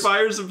 He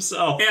inspires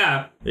himself.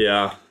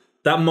 Yeah.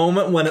 That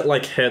moment when it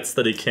like hits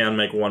that he can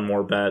make one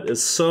more bet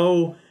is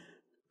so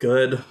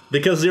good,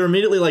 because you're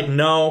immediately like,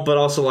 no, but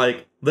also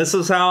like, this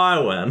is how I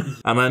win.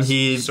 And then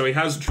he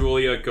has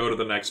Julia go to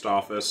the next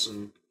office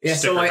and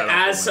so like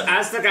as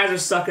the guys are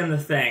stuck in the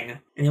thing,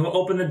 and he'll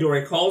open the door,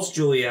 he calls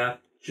Julia.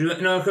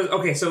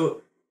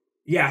 So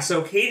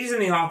Katie's in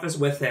the office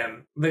with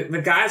him.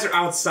 The guys are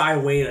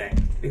outside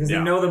waiting because they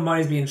know the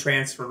money's being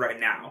transferred right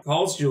now.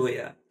 Calls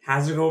Julia,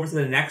 has her go over to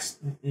the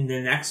next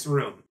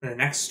room, the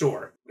next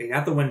store. Waiting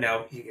out the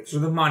window, he gives her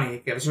the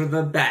money, gives her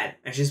the bet,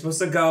 and she's supposed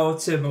to go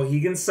to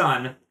Mohegan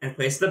Sun and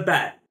place the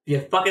bet. via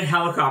fucking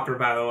helicopter,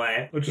 by the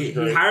way. Which is he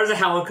great. hires a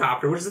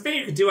helicopter, which is a thing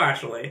you could do,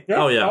 actually.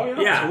 Oh, yeah.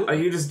 Yeah,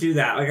 absolutely. you just do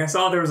that. Like, I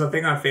saw there was a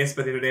thing on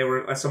Facebook the other day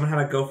where someone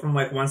had to go from,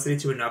 like, one city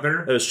to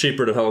another. It was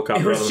cheaper to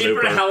helicopter. It was than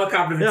cheaper to Uber.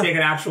 helicopter than take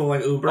an actual,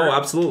 like, Uber. Oh,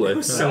 absolutely. It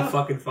was so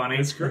fucking funny.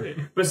 It's great.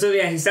 But so,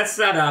 yeah, he sets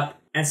that up.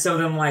 And so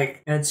then,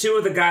 like, and two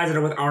of the guys that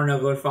are with Arno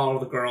go and follow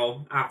the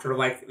girl after,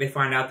 like, they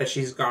find out that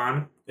she's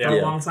gone for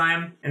a long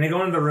time. And they go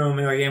into the room and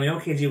they're like, yeah, we know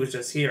KG was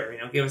just here. You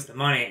know, give us the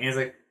money. And he's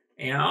like,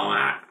 you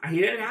know, he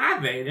didn't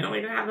have it. You know,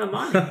 he didn't have the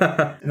money.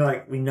 And they're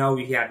like, we know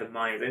he had the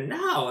money. They're like,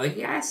 no, like,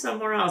 he has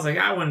somewhere else. Like,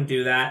 I wouldn't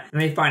do that.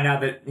 And they find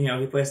out that, you know,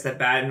 he placed that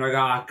bet. And they're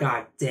like, oh,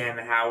 god damn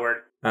it,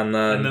 Howard. And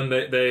then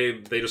they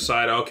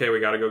decide, okay,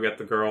 we got to go get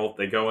the girl.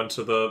 They go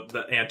into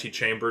the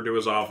antechamber to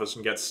his office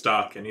and get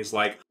stuck. And he's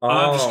like,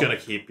 I'm just gonna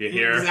keep you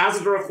here. Because as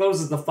the door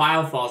closes, the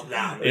file falls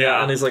down.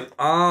 Yeah, and he's like,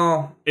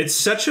 oh. It's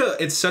such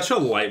a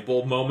light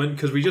bulb moment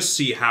because we just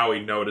see how he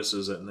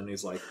notices it, and then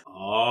he's like,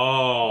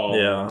 oh,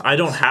 Yeah, I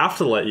don't have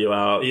to let you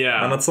out.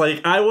 Yeah. And it's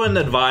like, I wouldn't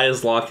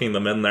advise locking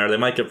them in there. They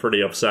might get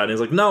pretty upset. And he's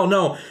like,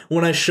 no.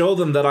 When I show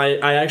them that I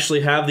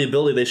actually have the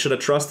ability, they should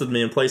have trusted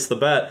me and placed the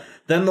bet.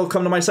 Then they'll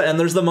come to my side. And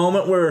there's the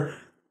moment where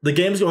the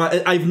game's going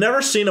on. I've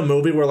never seen a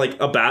movie where, like,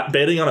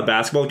 betting on a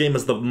basketball game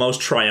is the most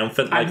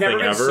triumphant, like, I've never thing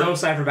been ever. so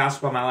excited for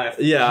basketball in my life.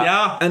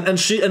 Yeah. And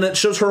it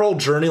shows her whole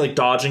journey, like,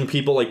 dodging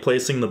people, like,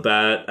 placing the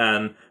bet.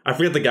 And I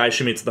forget the guy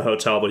she meets at the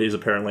hotel, but he's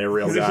apparently a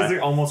real guy. He's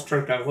like almost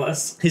Kirk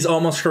Douglas. He's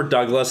almost Kirk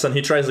Douglas, and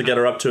he tries to get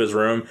her up to his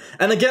room.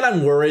 And again,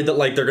 I'm worried that,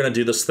 like, they're going to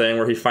do this thing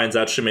where he finds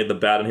out she made the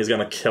bet and he's going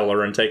to kill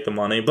her and take the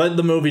money. But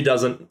the movie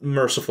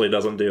mercifully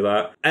doesn't do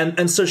that.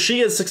 And so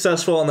she is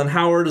successful, and then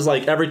Howard is,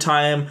 like, every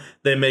time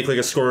they make, like,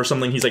 a score or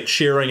something, he's, like,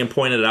 cheering and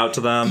pointing it out to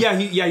them. Yeah,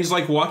 he's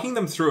like walking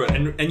them through it,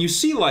 and you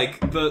see,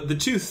 like, the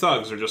two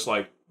thugs are just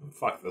like,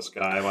 fuck this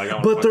guy.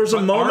 Like, but there's a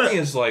moment. Arnie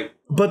is like,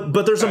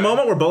 but there's a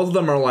moment where both of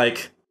them are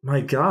like, my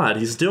God,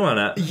 he's doing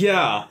it.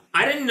 yeah.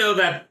 I didn't know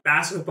that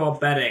basketball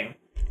betting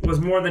was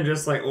more than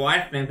just like, well, I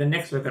think the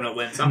Knicks are going to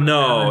win. So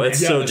No, it's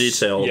so Yes.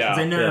 detailed. Yeah.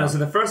 Say, no. So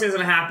the first thing that's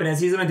going to happen is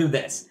he's going to do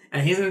this,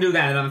 and he's going to do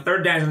that, and on the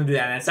third day he's going to do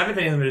that, and the seventh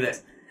day he's going to do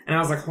this. And I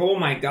was like, oh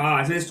my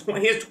god. So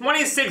he has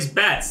 26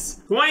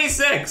 bets.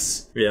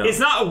 26! Yeah. It's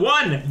not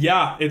one.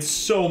 Yeah, it's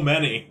so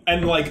many.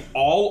 And, like,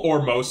 all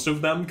or most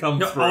of them come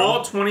No, through.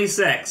 all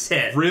 26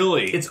 hit.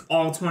 Really? It's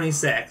all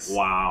 26.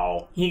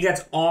 Wow. He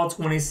gets all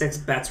 26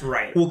 bets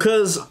right. Well,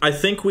 because I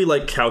think we,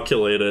 like,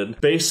 calculated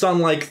based on,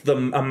 like, the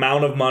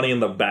amount of money in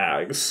the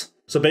bags.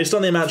 So based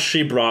on the amount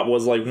she brought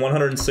was, like,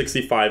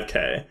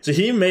 $165K. So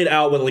he made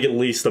out with, like, at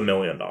least $1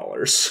 million.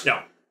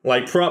 Yeah.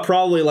 Like,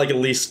 probably, like, at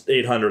least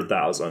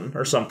 800,000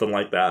 or something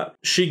like that.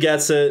 She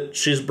gets it.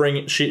 She's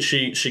bringing...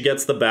 She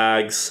gets the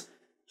bags.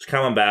 She's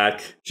coming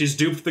back. She's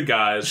duped the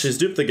guys. She's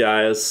duped the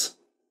guys.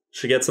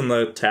 She gets in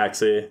the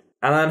taxi.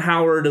 And then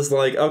Howard is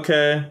like,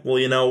 okay, well,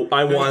 you know,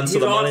 I won, so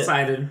the money... He's all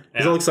excited.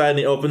 He's all excited, and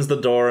he opens the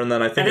door, and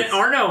then I think And then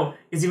Arno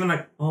is even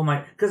like, oh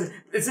my... Because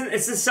it's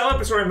a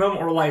celebratory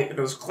moment where, like,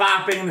 there's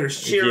clapping, there's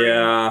cheering.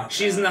 Yeah.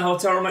 She's in the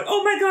hotel room like,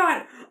 oh my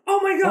god! Oh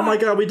my god! oh my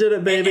God, we did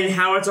it, baby. And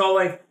Howard's all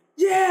like,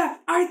 yeah,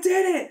 I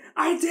did it!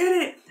 I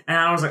did it! And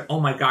I was like,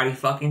 oh my god, he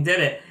fucking did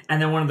it. And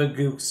then one of the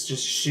gooks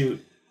just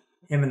shoot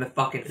him in the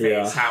fucking face,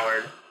 Yeah.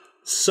 Howard.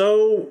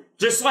 So...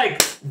 Just like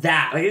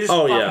that. Like, it just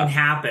fucking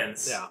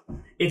happens. Yeah.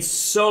 It's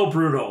so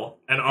brutal.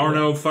 And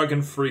Arno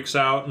fucking freaks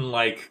out and,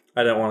 like...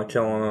 I didn't want to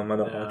kill him. I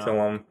don't want to kill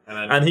him.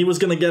 And, And he was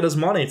going to get his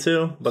money,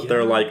 too. But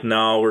they're like,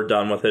 no, we're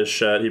done with his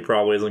shit. He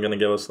probably isn't going to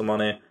give us the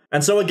money.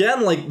 And so,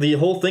 again, like, the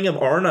whole thing of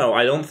Arno,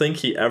 I don't think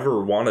he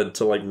ever wanted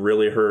to, like,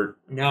 really hurt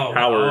No.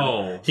 Howard.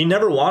 No. He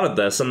never wanted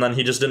this, and then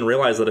he just didn't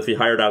realize that if he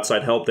hired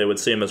outside help, they would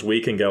see him as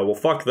weak and go, well,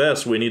 fuck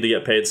this. We need to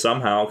get paid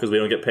somehow, because we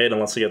don't get paid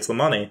unless he gets the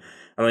money.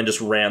 And then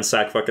just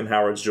ransack fucking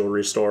Howard's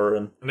jewelry store.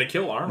 And they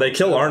kill Arno. they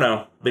kill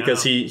Arno,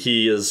 because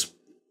he is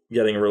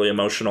getting really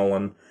emotional,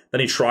 and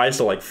then he tries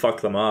to, like, fuck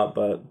them up,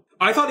 but...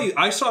 I thought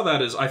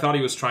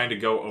he was trying to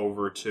go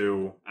over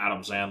to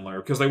Adam Sandler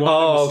because they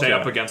wanted him to stay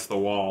up against the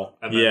wall.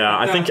 And then, Yeah,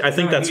 I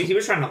think that's... He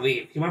was trying to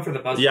leave. He went for the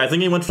buzzer. Yeah, I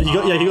think he went. He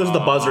goes to the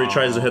buzzer. He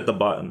tries to hit the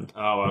button.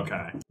 Oh,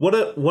 okay. What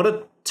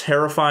a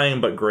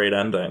terrifying but great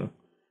ending.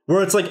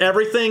 Where it's like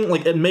everything,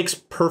 like, it makes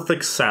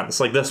perfect sense.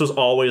 Like, this was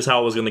always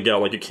how it was going to go.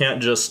 Like, you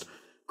can't just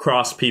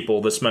cross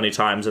people this many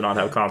times and not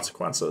have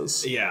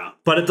consequences. Yeah.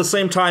 But at the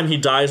same time, he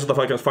dies with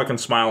a fucking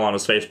smile on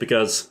his face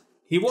because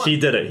He won. he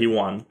did it. He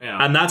won.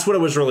 Yeah. And that's what it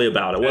was really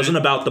about. It wasn't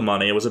about the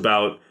money. It was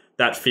about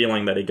that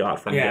feeling that he got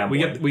from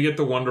gambling. we get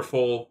the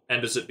wonderful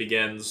end as it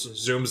begins.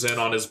 Zooms in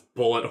on his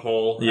bullet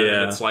hole. And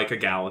Yeah. it's like a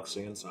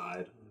galaxy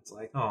inside. It's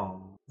like,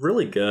 oh,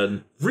 Really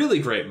good. really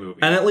great movie.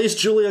 And at least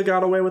Julia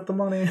got away with the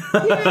money.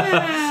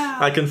 Yeah.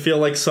 I can feel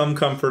like some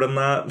comfort in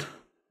that.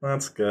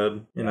 That's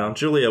good. You know,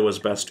 Julia was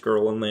best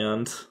girl in the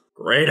end.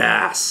 Great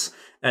ass.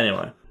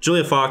 Anyway,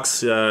 Julia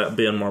Fox,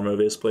 be in more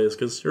movies, please,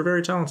 because you're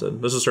very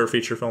talented. This is her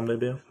feature film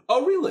debut.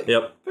 Oh, really?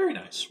 Yep. Very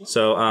nice.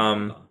 So,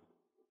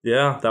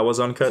 yeah, that was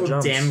Uncut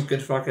Gems. Damn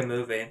good fucking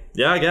movie.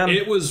 Yeah, again.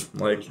 It was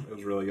Like, it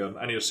was really good.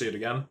 I need to see it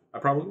again. I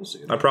probably will see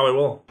it. I probably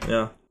will.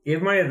 Yeah.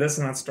 Give money to this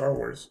and not Star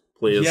Wars.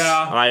 Please.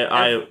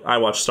 Yeah. I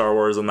watched Star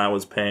Wars and that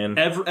was pain.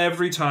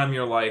 Every time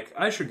you're like,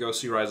 I should go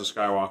see Rise of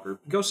Skywalker,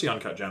 go see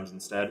Uncut Gems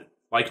instead.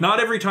 Like, not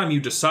every time you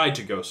decide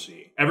to go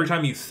see. Every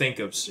time you think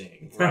of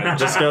seeing. Right?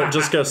 just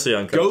go see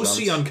Uncut Gems. Go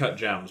see Uncut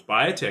Gems.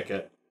 Buy a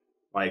ticket.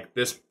 Like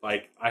this.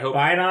 Like I hope.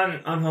 Buy it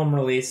on home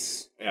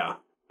release. Yeah.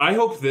 I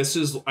hope this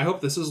is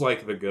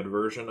like the good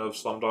version of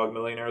Slumdog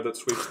Millionaire that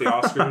sweeps the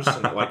Oscars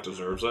and it like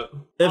deserves it.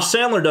 If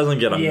Sandler doesn't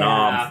get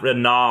a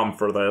nom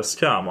for this,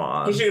 come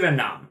on. He should get a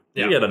nom.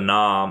 You get a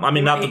nom. I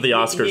mean, not that the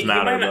Oscars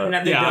matter,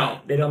 but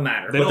they don't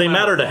matter. But they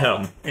matter to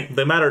him.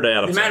 They matter to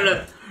Adam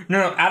Sandler.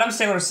 No, Adam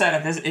Sandler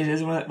said if it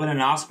is win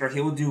an Oscar,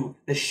 he will do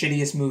the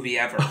shittiest movie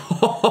ever.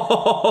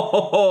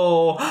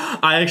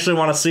 I actually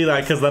want to see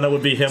that because then it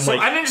would be him. So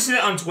I didn't see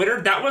that on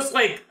Twitter. That was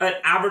like an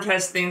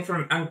advertised thing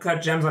from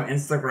Uncut Gems on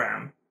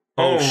Instagram.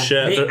 Oh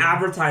shit! They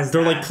advertised.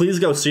 They're like, please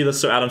go see this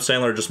so Adam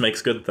Sandler just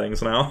makes good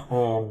things now.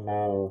 Oh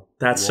no!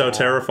 That's so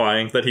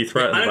terrifying that he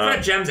threatened that.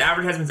 Uncut Gems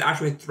advertisements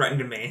actually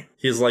threatened me.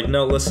 He's like,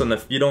 no, listen,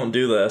 if you don't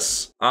do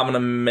this, I'm gonna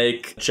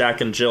make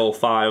Jack and Jill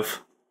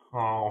 5.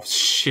 Oh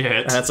shit!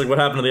 And it's like, what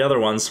happened to the other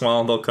ones?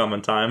 Well, they'll come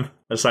in time.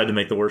 I decided to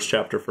make the worst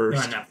chapter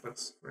first. They're on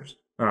Netflix first.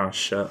 Oh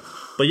shit!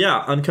 But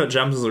yeah, Uncut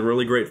Gems is a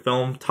really great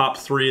film. Top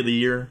 3 of the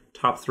year.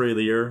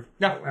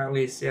 Yeah, at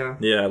least, yeah.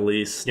 Yeah, at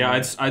least.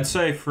 Yeah, I'd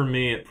say for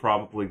me it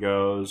probably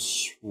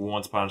goes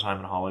Once Upon a Time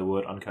in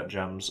Hollywood, Uncut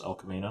Gems, El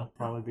Camino.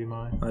 Probably be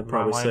mine. I'd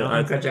probably say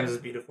Uncut Gems is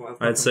beautiful.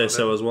 I'd say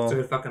so as well. It's a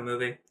good fucking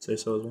movie. Say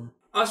so as well.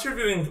 Us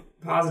reviewing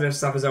positive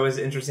stuff is always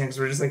interesting because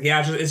we're just like,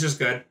 yeah, it's just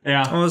good.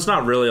 Yeah. Well, there's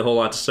not really a whole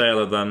lot to say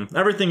other than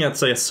everything that's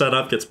set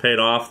up gets paid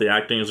off. The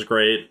acting is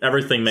great.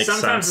 Everything makes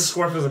sense. Sometimes the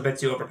score feels a bit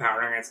too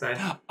overpowering, I'd say.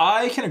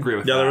 I can agree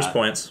with that. Yeah, there's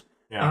points.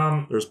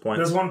 Yeah. There's points.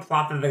 There's one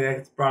plot that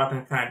gets brought up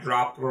and kind of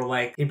dropped where,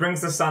 like, he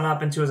brings the son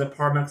up into his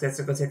apartment because he has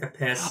to go take a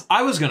piss.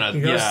 I was gonna. He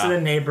goes to the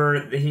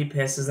neighbor, he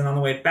pisses, and on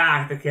the way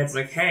back, the kid's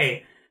like,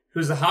 hey,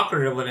 who's the hawker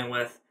you're living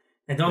with?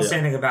 And don't say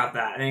anything about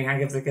that. And he kind of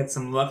gives the kid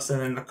some looks,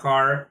 and in the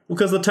car... Well,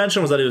 because the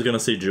tension was that he was going to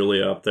see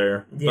Julia up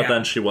there, but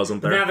then she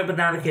wasn't there. But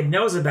now the kid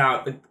knows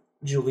about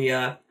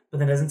Julia, but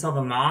then doesn't tell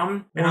the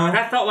mom. And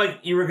I felt like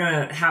you were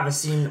going to have a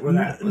scene where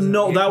that was...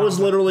 No, that was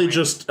literally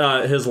just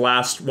one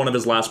of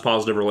his last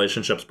positive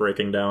relationships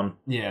breaking down.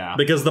 Yeah.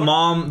 Because the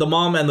mom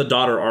and the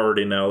daughter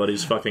already know that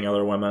he's fucking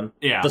other women.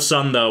 Yeah. The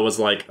son, though, was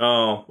like,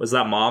 oh, is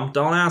that mom?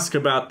 Don't ask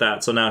about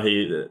that. So now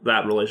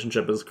that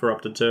relationship is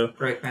corrupted too.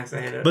 Great, thanks,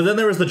 I hate it. But then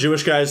there was the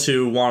Jewish guys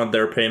who wanted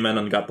their payment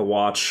and got the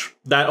watch.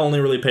 That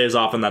only really pays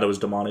off in that it was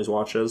Damani's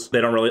watches.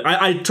 They don't really...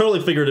 I totally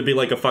figured it'd be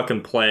like a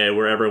fucking play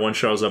where everyone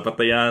shows up at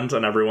the end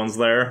and everyone's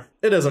there.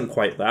 It isn't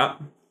quite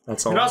that.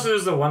 That's all. And also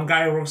there's the one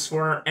guy who works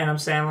for Adam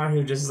Sandler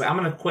who just is like, I'm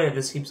going to quit if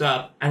this keeps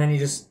up. And then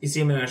you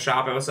see him in a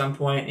shop at some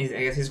point. I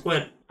guess he's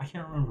quit. I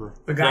can't remember.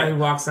 The guy who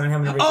walks in and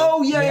him and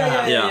Oh,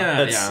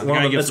 yeah. It's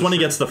when he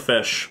gets the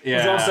fish. Yeah.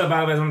 It's also,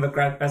 by the way, one of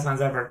the best lines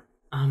ever.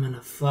 I'm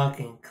gonna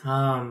fucking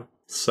come.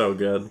 So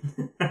good.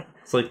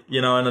 It's like,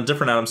 in a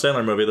different Adam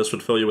Sandler movie, this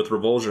would fill you with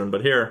revulsion,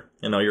 but here,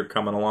 you're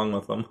coming along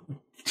with them.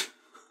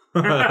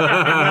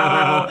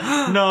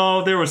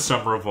 No, there was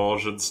some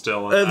revulsion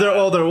still.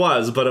 There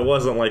was, but it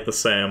wasn't like the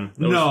same.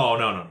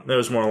 No. It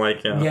was more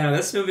like, Yeah,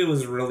 this movie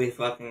was really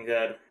fucking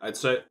good. I'd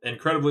say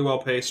incredibly well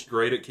paced,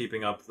 great at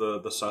keeping up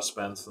the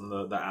suspense and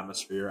the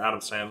atmosphere. Adam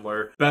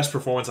Sandler, best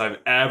performance I've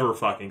ever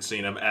fucking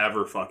seen him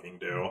ever fucking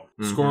do.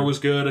 Mm-hmm. Score was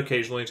good,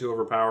 occasionally too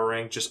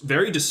overpowering. Just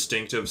very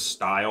distinctive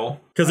style.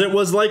 Because it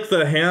was like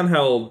the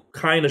handheld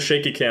kind of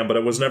shaky cam, but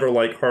it was never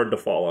like hard to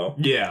follow.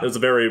 Yeah. It was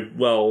very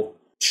well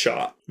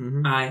shot.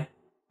 Mm-hmm. I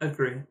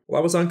agree.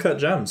 Well, that was Uncut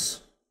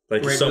Gems.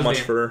 Thank you so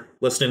much for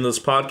listening to this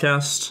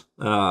podcast.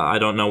 I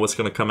don't know what's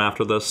going to come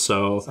after this,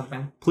 so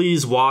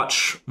please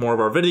watch more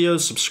of our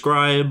videos,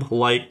 subscribe,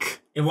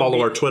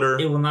 follow our Twitter.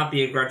 It will not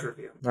be a grudge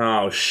review.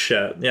 Oh,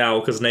 shit. Yeah,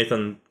 because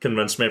Nathan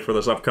convinced me for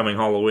this upcoming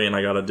Halloween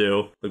I got to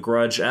do The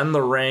Grudge and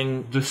The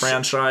Ring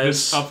franchise.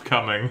 This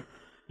upcoming,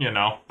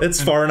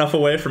 It's far enough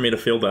away for me to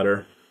feel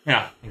better.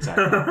 Yeah,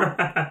 exactly.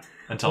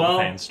 Until the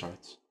pain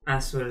starts.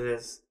 That's what it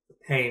is. The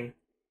pain.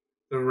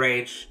 The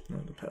rage.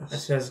 That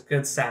says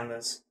good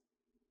Sanders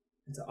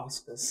into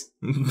Oscars.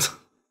 You can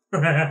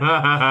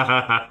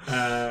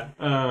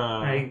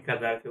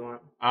cut that if you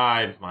want.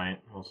 I might.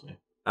 We'll see.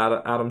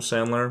 Adam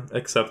Sandler,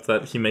 except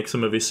that he makes a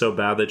movie so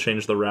bad they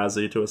changed the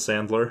Razzie to a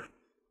Sandler.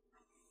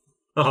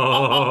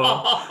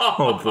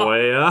 Oh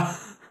boy, yeah.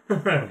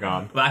 Oh,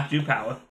 God. Black Jew power.